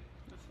 Yeah,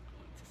 that's what I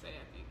wanted to say,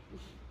 I think.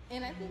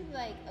 And I think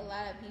like a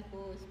lot of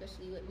people,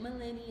 especially with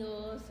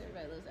millennials,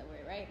 everybody loves that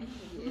word, right?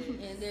 Yes.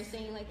 And they're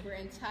saying like we're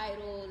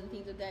entitled and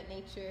things of that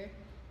nature.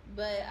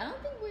 But I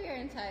don't think we are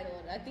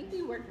entitled. I think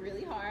we work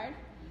really hard.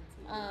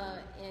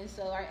 And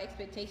so our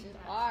expectations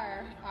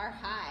are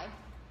high.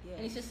 Yes.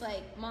 And it's just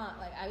like, Mom,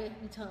 like I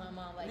be telling my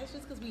mom, like, that's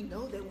just because we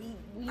know that we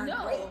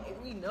know. Great.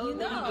 We know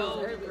that we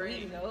deserve it.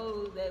 We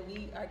know that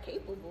we are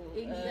capable.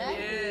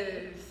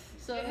 Exactly.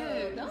 So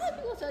don't let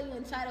people tell you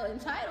entitled.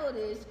 Entitled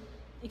is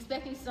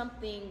expecting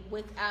something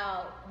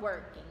without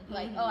working.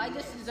 Like, I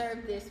just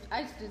deserve this.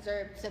 I just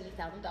deserve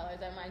 $70,000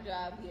 at my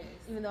job. Yes.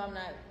 Even though I'm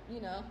not,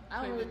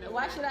 I don't really,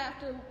 why should I have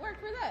to work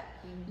for that?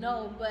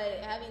 No, but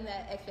having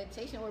that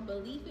expectation or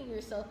believing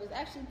yourself is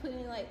actually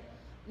putting like,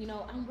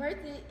 I'm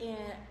worth it,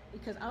 and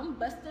because I'm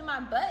busting my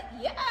butt,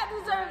 I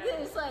deserve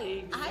this.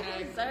 Like, I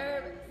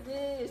deserve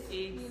this.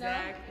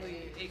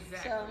 Exactly.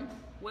 So,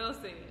 well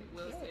said.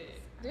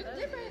 There's a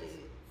difference.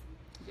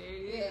 There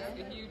is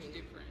a huge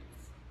difference.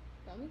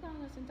 Don't be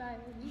calling us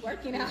entitled. We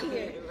working out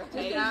here.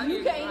 Right.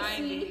 You can't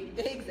see.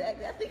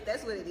 Exactly. I think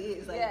that's what it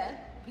is.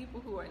 Like,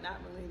 people who are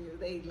not millennials,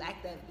 they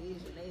lack that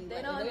vision.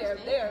 They don't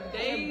understand.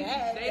 They're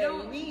mad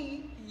that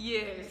we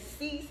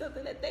see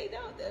something that they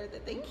don't,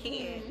 that they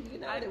can't.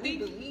 That we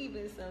believe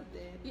in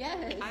something.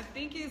 Yes. I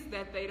think it's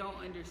that they don't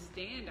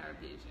understand our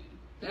vision.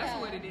 That's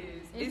what it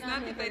is. It's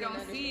not that they don't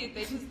see it;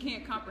 they just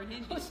can't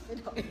comprehend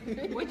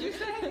it. What'd you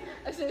say?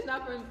 I said it's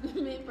not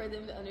meant for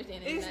them to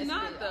understand it. It's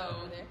not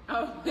though.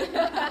 Oh.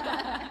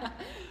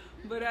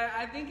 But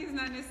I think it's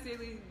not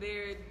necessarily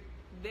they're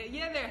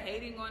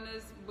hating on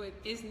us, but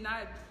it's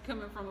not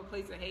coming from a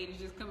place of hate. It's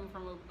just coming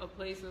from a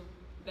place of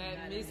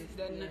not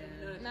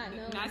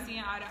seeing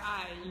eye to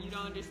eye. You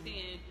don't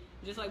understand.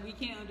 Just like we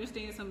can't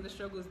understand some of the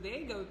struggles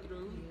they go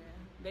through. Yeah.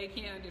 They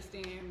can't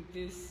understand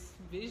this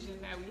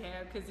vision that we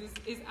have because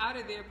it's out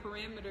of their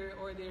parameter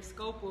or their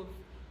scope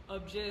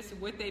of just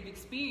what they've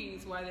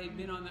experienced while they've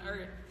been on the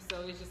earth.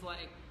 So it's just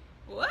like,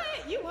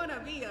 what? You want to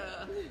be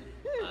a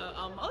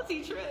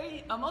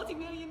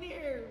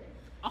multi-millionaire,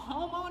 a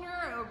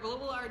homeowner, or blah,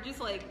 blah, or just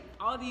like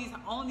on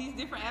these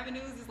different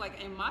avenues? It's like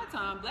in my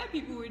time, Black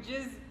people were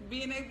just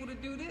being able to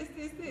do this,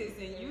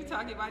 and you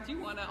talking about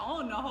you want to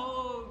own the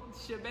whole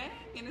shebang,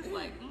 and it's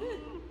like,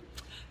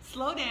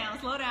 slow down,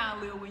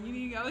 Lil. When you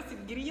need to go,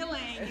 get in your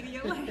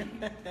lane.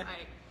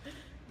 Like,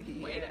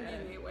 wait a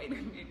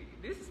minute.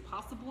 This is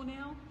possible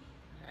now?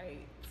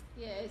 Right.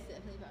 Yeah, it's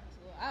definitely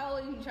possible. I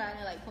always be trying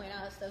to like point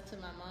out stuff to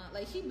my mom.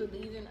 Like, she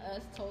believes in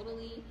us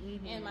totally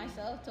and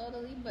myself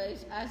totally, but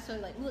I sort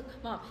of like, look,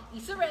 Mom,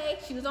 Issa Rae,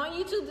 she was on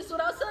YouTube. This is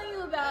what I was telling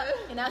you about,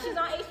 and now she's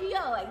on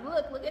HBO. Like,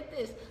 look at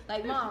this.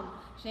 Like, Mom,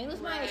 Shameless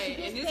Maya, she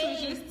gets paid. And this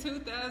was just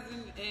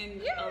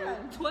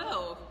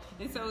 2012.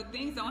 And so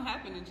things don't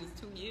happen in just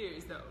 2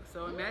 years, though.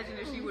 So imagine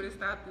if she would have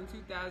stopped in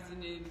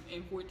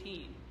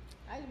 2014.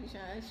 I just be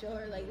trying to show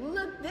her, like,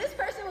 look, this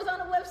person was on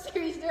a web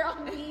series. They're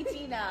on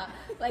BET now.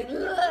 Like,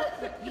 look,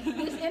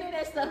 this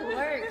internet stuff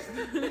works.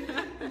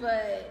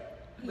 But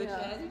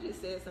Jazz, you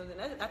just said something.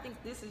 I think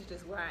this is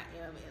just where I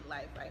am in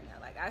life right now.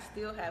 Like, I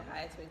still have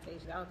high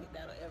expectations. I don't think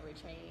that'll ever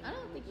change. I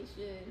don't think it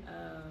should.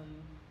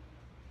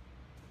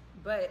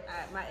 But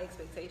my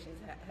expectations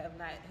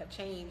have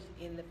changed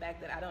in the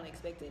fact that I don't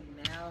expect it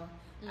now.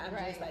 I'm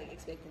just like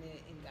expecting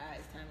it in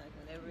God's time, like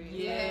whenever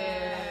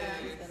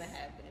it's gonna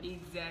happen.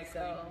 Exactly.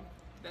 So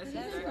that's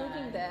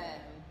exactly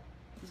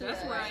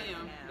That's where I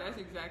am. That's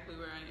exactly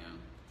where I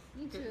am.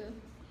 Me too.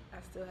 I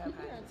still have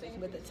high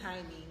expectations, but the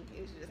timing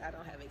is just I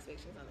don't have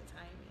expectations on the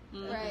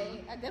timing.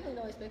 Right. I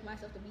definitely don't expect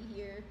myself to be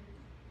here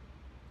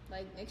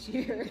like next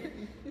year,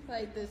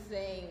 like the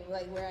same,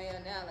 like where I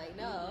am now. Like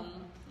no.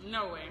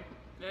 No way.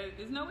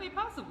 There's no way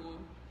possible.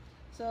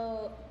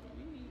 So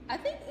I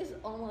think it's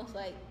almost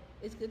like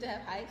it's good to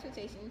have high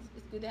expectations.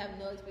 It's good to have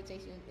no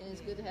expectations, and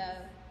it's good to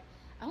have,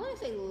 I want to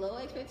say low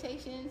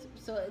expectations.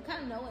 So it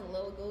kind of know when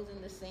low goes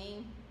in the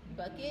same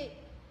bucket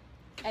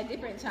at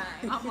different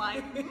times. I'm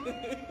like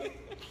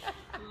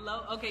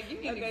low. Okay,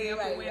 give me an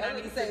example when I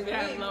need to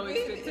have low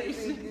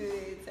expectations. It's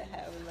good to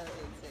have low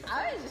expectations.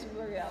 I was just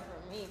worried out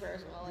for me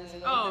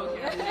personally. Oh,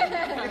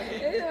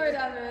 okay. It's worried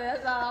out for me.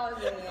 That's all I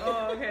was saying.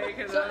 Oh,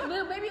 okay. So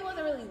maybe it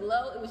wasn't really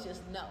low. It was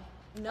just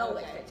no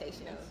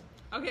expectations.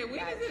 No. Okay, when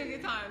is it a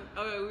good time?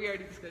 Oh, we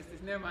already discussed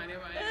this. Never mind.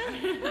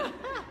 I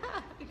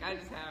think I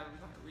just have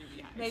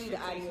really high Maybe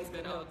the audience expectations can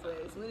at all help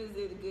us. When is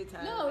it a good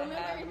time No, to remember-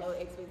 have low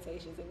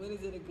expectations, and when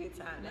is it a good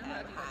time to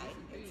have high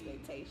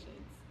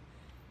expectations?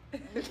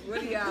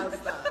 What are y'all's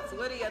thoughts?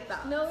 What are your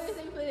thoughts? No, we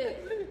just put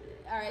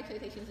it. Our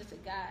expectations is to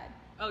God.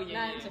 Oh,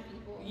 yeah. Not to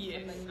people.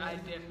 Yes, Like I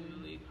that.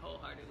 definitely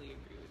wholeheartedly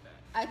agree with that.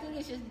 I think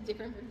it's just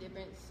different for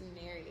different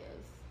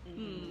scenarios.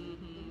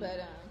 Mm-hmm.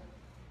 But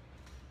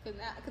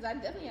because I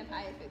definitely have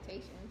high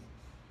expectations.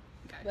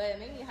 Gotcha. But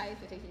maybe high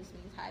expectations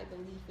means high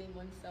belief in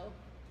oneself.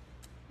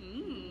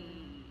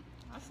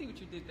 I see what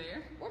you did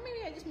there. Or maybe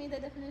I just made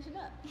that definition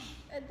up.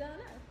 I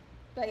don't know.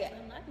 But yeah.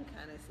 I can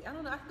kind of see. I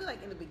don't know. I feel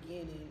like in the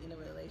beginning, in a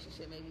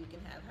relationship, maybe you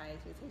can have high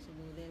expectations,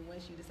 and then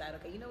once you decide,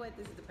 okay, you know what,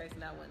 this is the person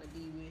I want to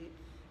be with,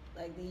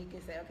 like then you can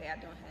say, okay, I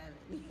don't have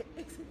any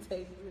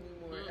expectations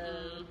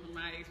anymore.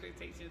 My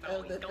expectations Of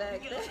always the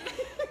fact that.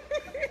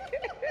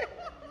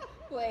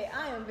 Wait,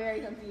 I am very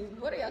confused.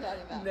 What are y'all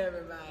talking about?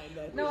 Never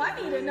mind. No, I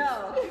need to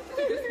know.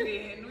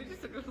 We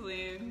just took a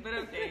spin, but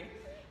okay.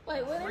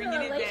 Wait, within Bringing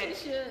a it back.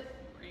 relationship,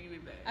 Bringing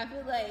it back. I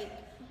feel like,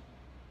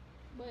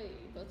 wait,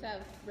 you both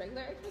have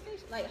regular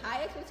expectations? Like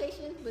high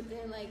expectations, but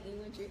then like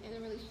when you're in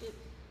a relationship,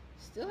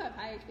 still have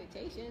high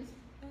expectations.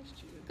 That's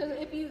true. Because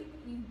if you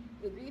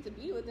agree to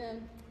be with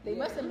them, they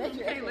must have met You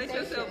your can't let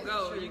expectations. yourself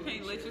go. True, You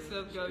can't let true,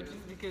 yourself go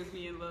just because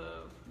we in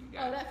love. You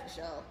Oh, got that's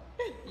for sure.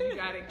 you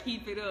gotta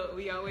keep it up.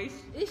 We always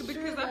It's because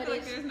true, I but feel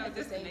like it's, there's no at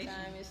the same destination.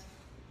 time,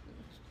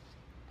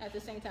 at the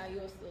same time,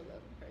 you'll still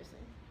love the person.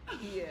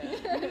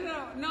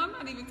 Yeah. No, I'm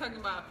not even talking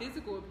about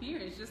physical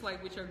appearance. Just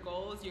like with your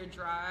goals, your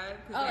drive.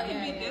 Because Oh, that can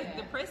yeah, be yeah, yeah.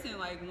 depressing.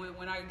 Like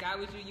when I got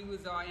with you, you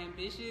was all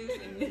ambitious,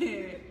 and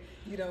then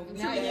You don't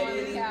Now do you that on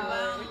the anymore.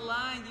 couch. down the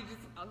line,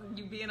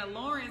 you being a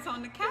Lawrence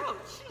on the couch.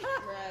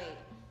 Right.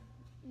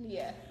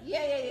 Yeah,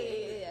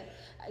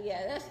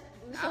 that's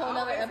a I whole nother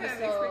always have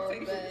episode,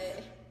 expectations.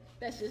 but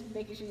that's just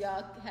making sure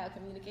y'all have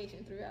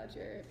communication throughout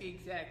your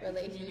Exactly.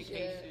 relationship.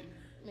 Communication.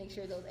 Make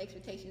sure those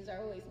expectations are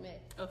always met.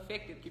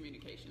 Effective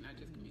communication, not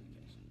just communication.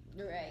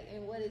 Right.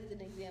 And what is an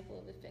example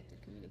of effective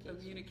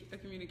communication? A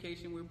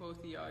communication where both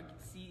of y'all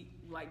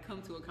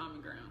come to a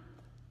common ground.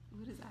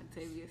 What is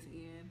Octavia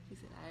saying? He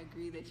said, I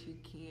agree that you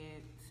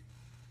can't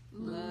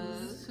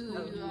Lose who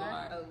you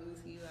are. Oh, lose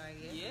who you are,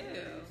 yeah.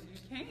 Yes,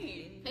 you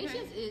can.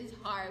 Patience is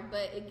hard,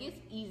 but it gets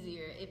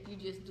easier if you're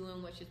just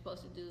doing what you're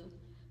supposed to do.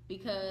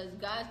 Because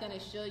God's gonna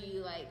show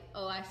you, like,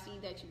 oh, I see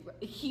that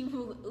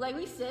you like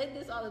we said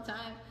this all the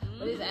time,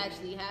 but it's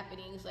actually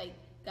happening. It's like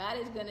God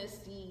is gonna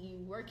see you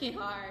working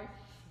hard,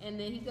 and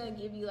then He's gonna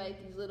give you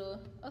like these little,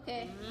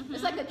 okay,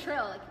 it's like a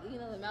trail,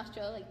 like the mouse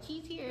trail, like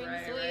cheese here and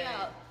this way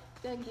out.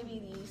 It's gonna give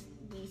you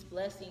these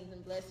blessings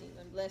and blessings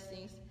and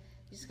blessings.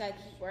 You just gotta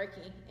keep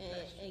working,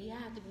 and you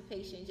have to be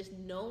patient. Just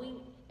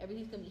knowing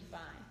everything's gonna be fine.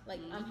 Like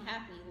I'm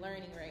happy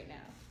learning right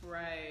now,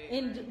 Right.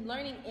 and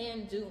learning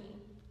and doing.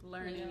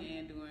 Learning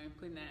and doing,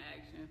 putting that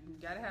action. You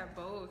gotta have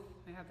both.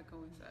 They have to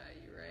coincide.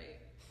 You're right.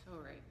 So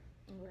right.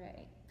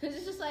 Right. Because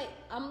it's just like,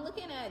 I'm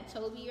looking at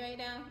Toby right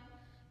now.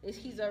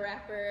 He's a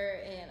rapper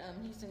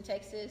in Houston,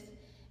 Texas.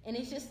 And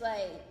it's just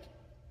like,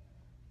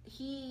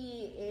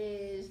 he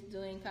is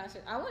doing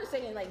concerts. I want to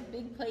say in like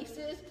big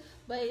places,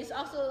 but it's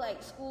also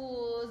like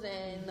schools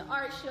and the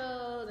art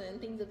shows and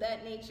things of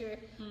that nature.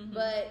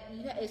 But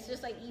it's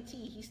just like E.T.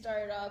 He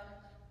started off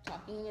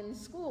talking in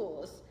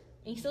schools.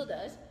 And he still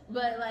does.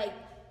 But like,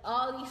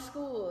 all these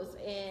schools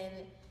and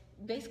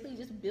basically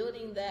just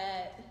building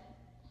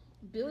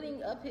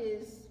up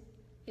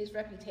his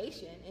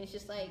reputation. And it's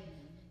just like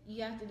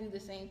you have to do the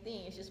same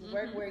thing. It's just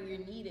work where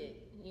you're needed,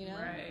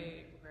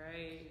 Right.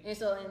 And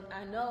so, and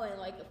I know in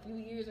like a few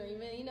years or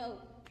even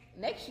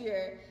next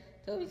year,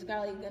 Toby's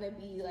probably gonna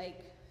be like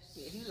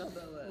He's gonna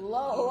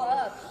blow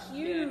up,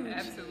 huge. Yeah,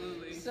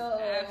 absolutely. So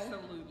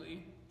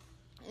absolutely.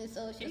 And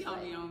so it's He just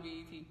gonna like be on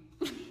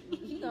BET.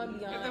 he's gonna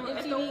be on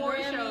At the MTV, award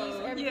Grammys,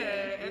 show. everything.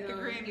 Yeah, at the Hear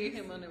Grammys.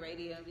 him on the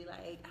radio and be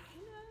like,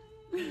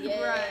 I know.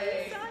 Yeah. Right.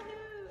 It's on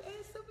you.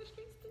 It's Super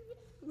Street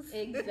Studios.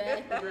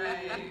 Exactly.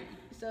 Right.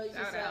 So it's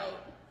just Shout out. like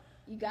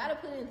you gotta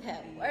put in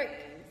that work.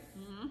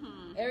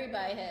 Mm-hmm.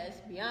 Everybody has.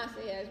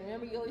 Beyonce has.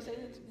 Remember, you always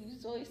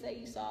say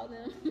you saw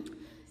them.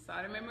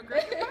 Saw them in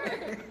McGregor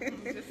Park.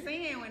 I'm just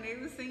saying when they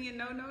was singing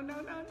no.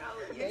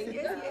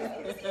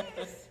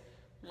 Yes.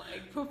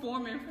 Like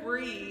performing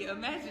free.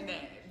 Imagine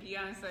that.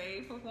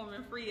 Beyonce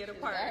performing free at a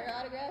She's park. got her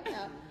autograph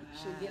now.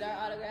 She'll get our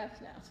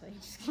autographs now. So you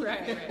just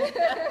Right.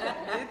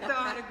 Get the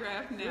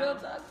autograph now. Real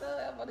talk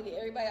though, I'm about to get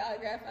everybody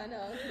autograph I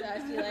know. You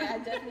guys see, like, I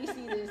definitely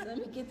see this. Let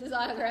me get this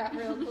autograph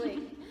real quick.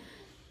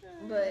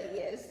 But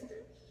yes.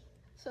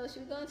 So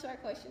should we go into our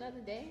question of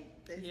the day?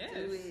 Let's Yes.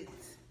 do it.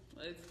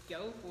 Let's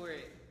go for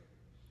it.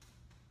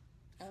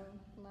 Am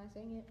I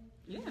saying it?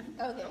 Yeah.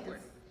 Okay. Go for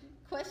it.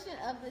 Question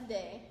of the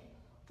day.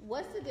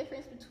 What's the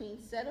difference between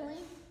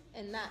settling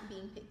and not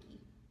being picky?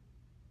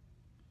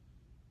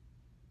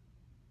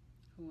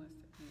 Who wants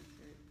to answer?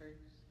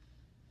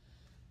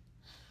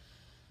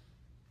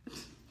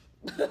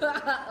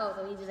 Oh,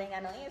 so we just ain't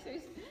got no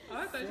answers.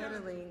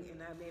 Settling and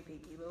not being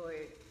picky,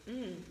 Lord.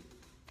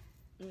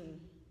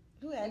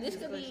 Who asked And this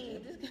this could question? be.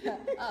 This could,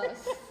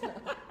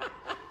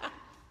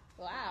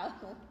 wow.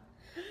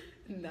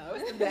 No,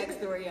 it's the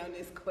backstory on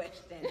this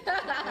question.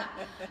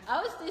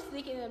 I was just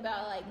thinking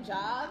about like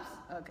jobs.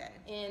 Okay.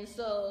 And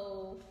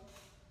so,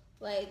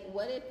 like,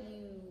 what if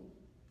you?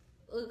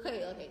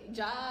 Okay,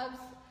 jobs,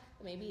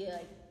 maybe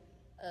like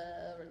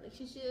a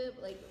relationship,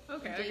 like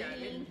Okay, dating, I got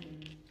it.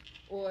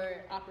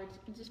 or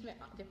just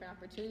different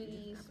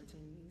opportunities. Okay.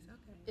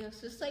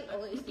 It's just like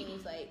always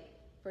seems like,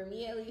 for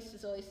me at least,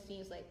 it always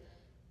seems like,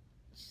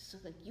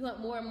 just like you want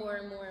more and more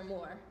and more and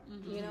more.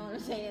 Mm-hmm. You know what I'm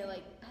saying?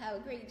 Like, I have a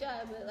great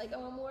job, but like I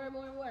want more and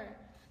more and more.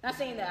 Not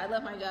saying that I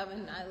love my job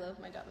and I love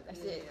my job, but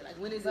that's it. Like,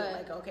 when is it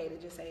like okay to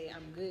just say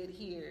I'm good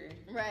here?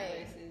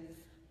 Right. Versus,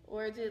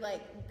 or is it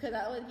like, because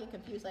I always get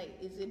confused, like,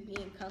 is it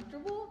being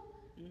comfortable?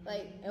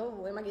 Like,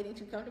 oh, am I getting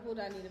too comfortable?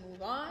 Do I need to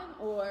move on?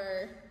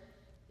 Or,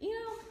 you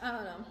know, I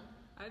don't know.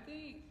 I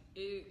think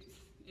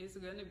it's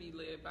gonna be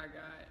led by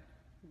God.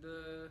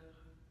 The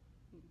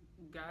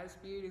God's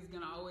spirit is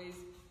gonna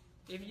always,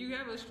 if you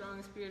have a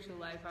strong spiritual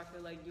life, I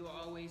feel like you'll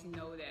always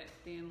know that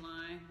thin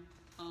line.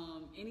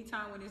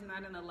 Anytime when it's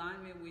not in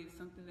alignment with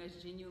something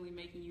that's genuinely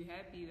making you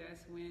happy,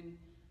 that's when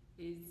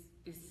it's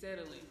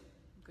settling,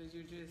 because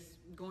you're just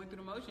going through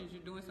the motions.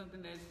 You're doing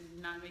something that's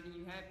not making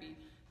you happy,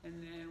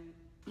 and then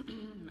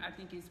I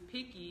think it's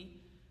picky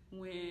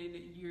when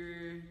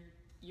you're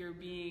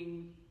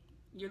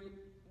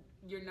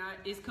not.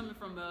 It's coming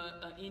from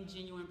a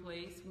ingenuine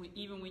place.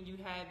 Even when you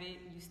have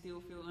it, you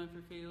still feel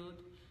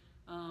unfulfilled,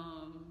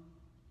 and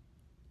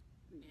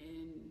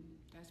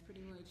that's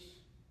pretty much.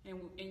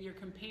 And you're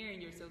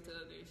comparing yourself to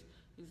others.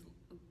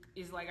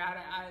 It's like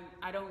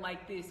I don't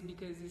like this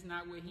because it's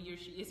not what he or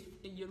she is.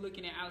 You're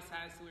looking at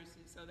outside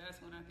sources, so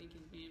that's when I think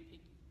it's being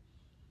picky.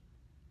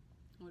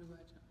 What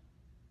about y'all?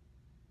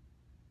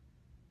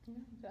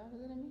 Yeah, that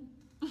was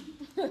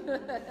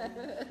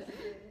it.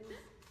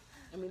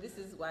 I mean, this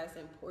is why it's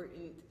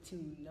important to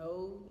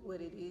know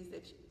what it is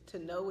to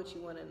know what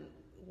you want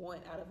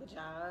out of a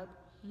job.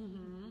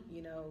 Mm-hmm.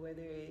 You know,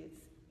 whether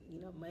it's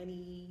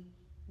money,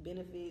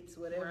 benefits,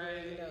 whatever.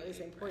 Right, it's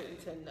important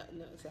to know,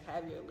 to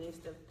have your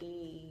list of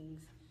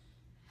things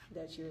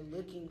that you're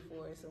looking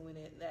for. So when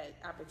that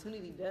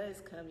opportunity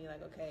does come, you're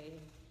like, okay,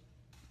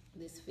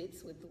 this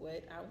fits with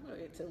what I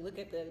want. To look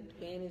at the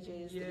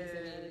advantages, the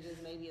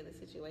disadvantages, maybe of the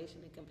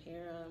situation, and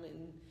compare them,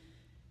 and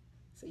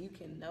so you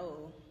can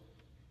know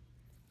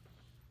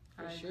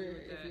for sure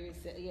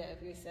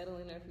if you're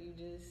settling or if you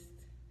just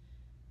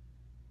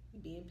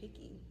being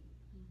picky.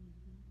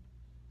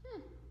 I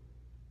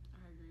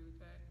agree with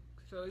that.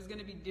 So it's going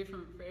to be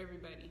different for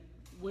everybody.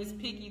 What's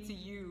picky to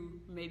you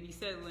may be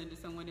settling to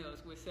someone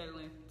else. What's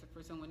settling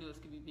for someone else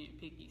could be being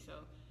picky.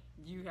 So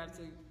you have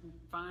to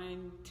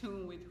fine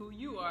tune with who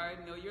you are,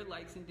 know your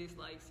likes and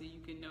dislikes, so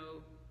you can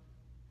know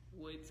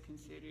what's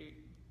considered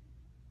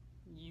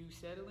you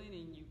settling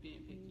and you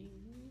being picky.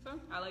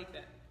 So I like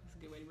that. That's a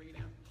good way to break it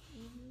down.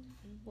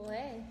 Well,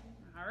 hey.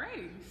 All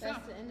right.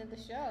 That's the end of the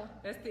show.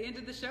 That's the end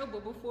of the show.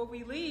 But before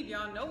we leave,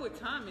 y'all know what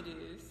time it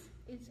is.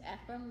 It's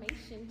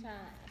affirmation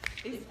time.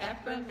 It's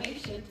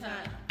affirmation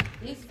time.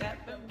 It's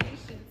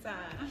affirmation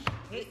time.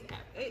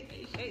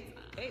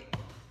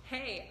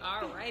 Hey,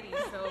 alrighty.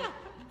 So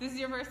this is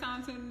your first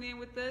time tuning in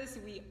with us.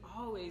 We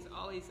always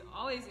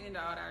end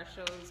all our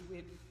shows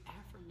with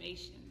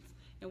affirmations.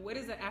 And what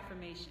is an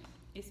affirmation?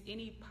 It's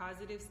any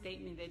positive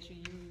statement that you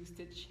use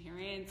to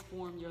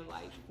transform your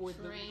life I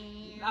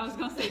was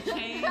gonna say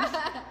change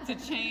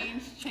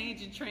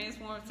and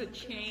transform,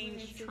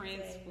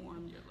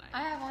 transform your life.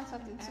 I have one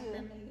something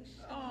too.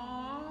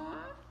 Aww.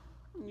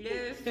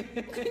 Yes.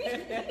 That's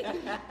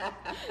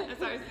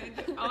how I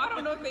said. Oh, I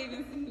don't know if they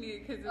even seen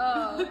it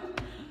because.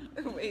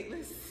 Wait,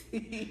 let's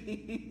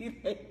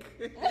see.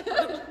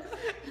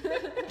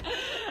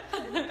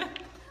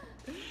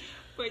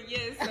 But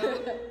yes, so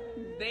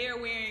they are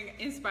wearing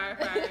Inspire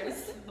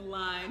Fire's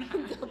line.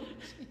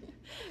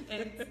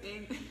 and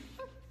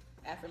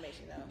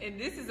affirmation though. And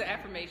this is an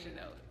affirmation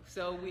though.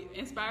 So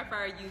Inspire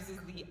Fire uses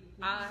the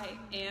I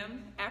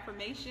am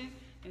affirmation.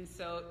 And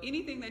so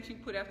anything that you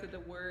put after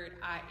the word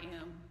I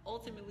am,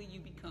 ultimately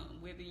you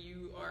become. Whether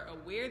you are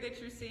aware that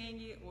you're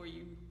saying it or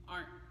you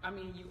aren't. I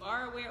mean, you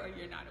are aware or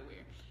you're not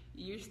aware.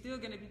 You're still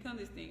going to become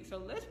this thing. So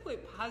let's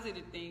put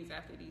positive things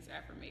after these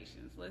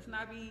affirmations. Let's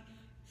not be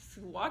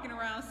walking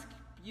around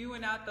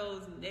spewing out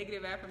those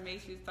negative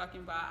affirmations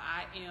talking about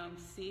I am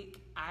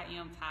sick, I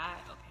am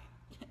tired. Okay.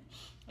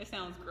 It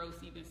sounds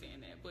gross even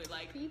saying that, but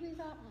like, I'm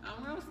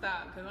gonna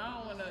stop because I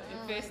don't want to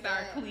infest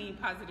our clean,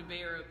 positive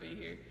air up in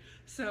here.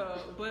 So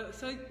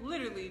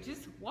literally,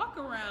 just walk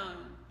around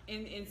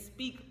and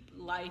speak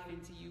life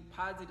into you,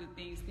 positive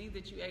things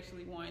that you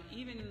actually want.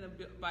 Even in the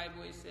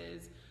Bible, it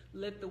says,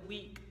 "Let the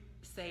weak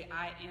say,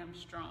 I am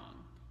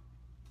strong."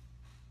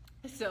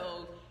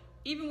 So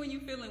even when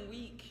you're feeling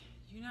weak,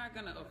 you're not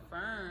gonna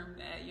affirm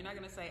that. You're not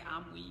gonna say,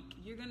 I'm weak.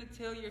 You're gonna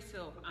tell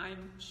yourself,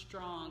 I'm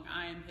strong,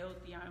 I am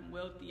healthy, I'm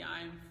wealthy,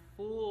 I'm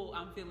full,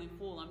 I'm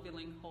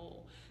feeling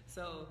whole.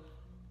 So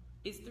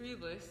it's 3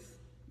 of us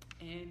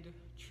and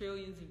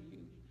trillions of you.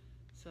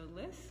 So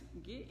let's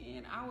get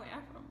in our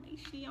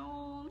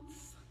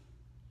affirmations.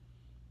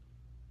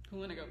 Who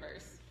wanna go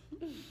first?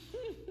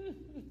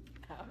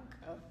 I'll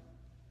go.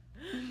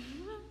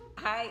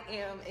 I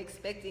am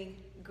expecting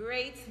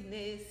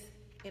greatness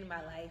in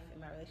my life,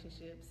 in my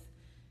relationships,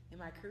 in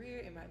my career,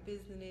 in my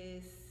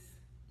business.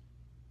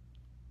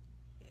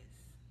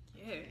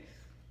 Yes.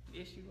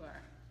 Yes, you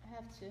are. I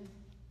have to.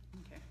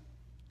 Okay.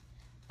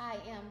 I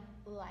am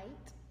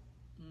light.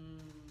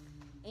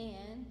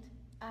 And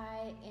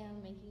I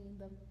am making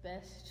the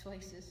best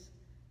choices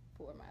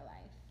for my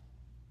life.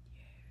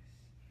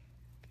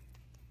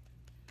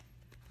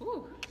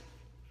 Whew.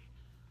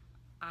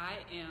 I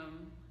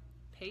am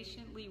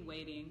patiently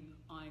waiting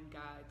on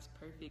God's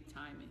perfect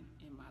timing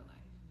in my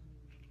life.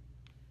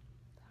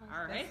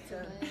 All right.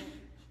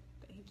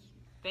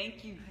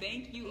 Thank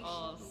you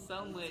all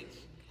so much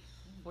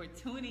for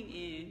tuning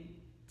in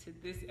to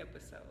this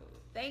episode.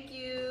 Thank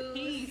you.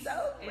 Peace.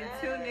 So much.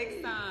 Until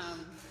next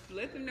time.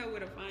 Let them know where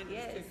to find us.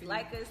 Yes, Tiffany.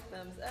 like us,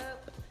 thumbs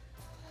up.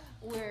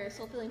 We're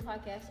Soul Filling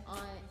Podcast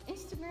on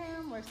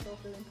Instagram. We're Soul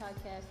Filling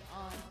Podcast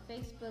on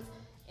Facebook.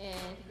 And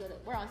if you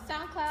we're on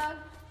SoundCloud,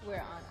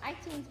 we're on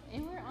iTunes,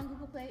 and we're on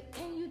Google Play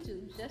and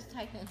YouTube. Just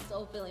type in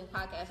Soul Filling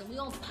Podcast, and we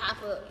gonna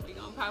pop up. We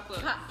gonna pop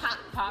up. Pop, pop.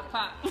 Pop,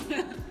 pop.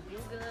 You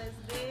guys,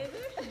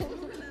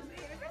 baby.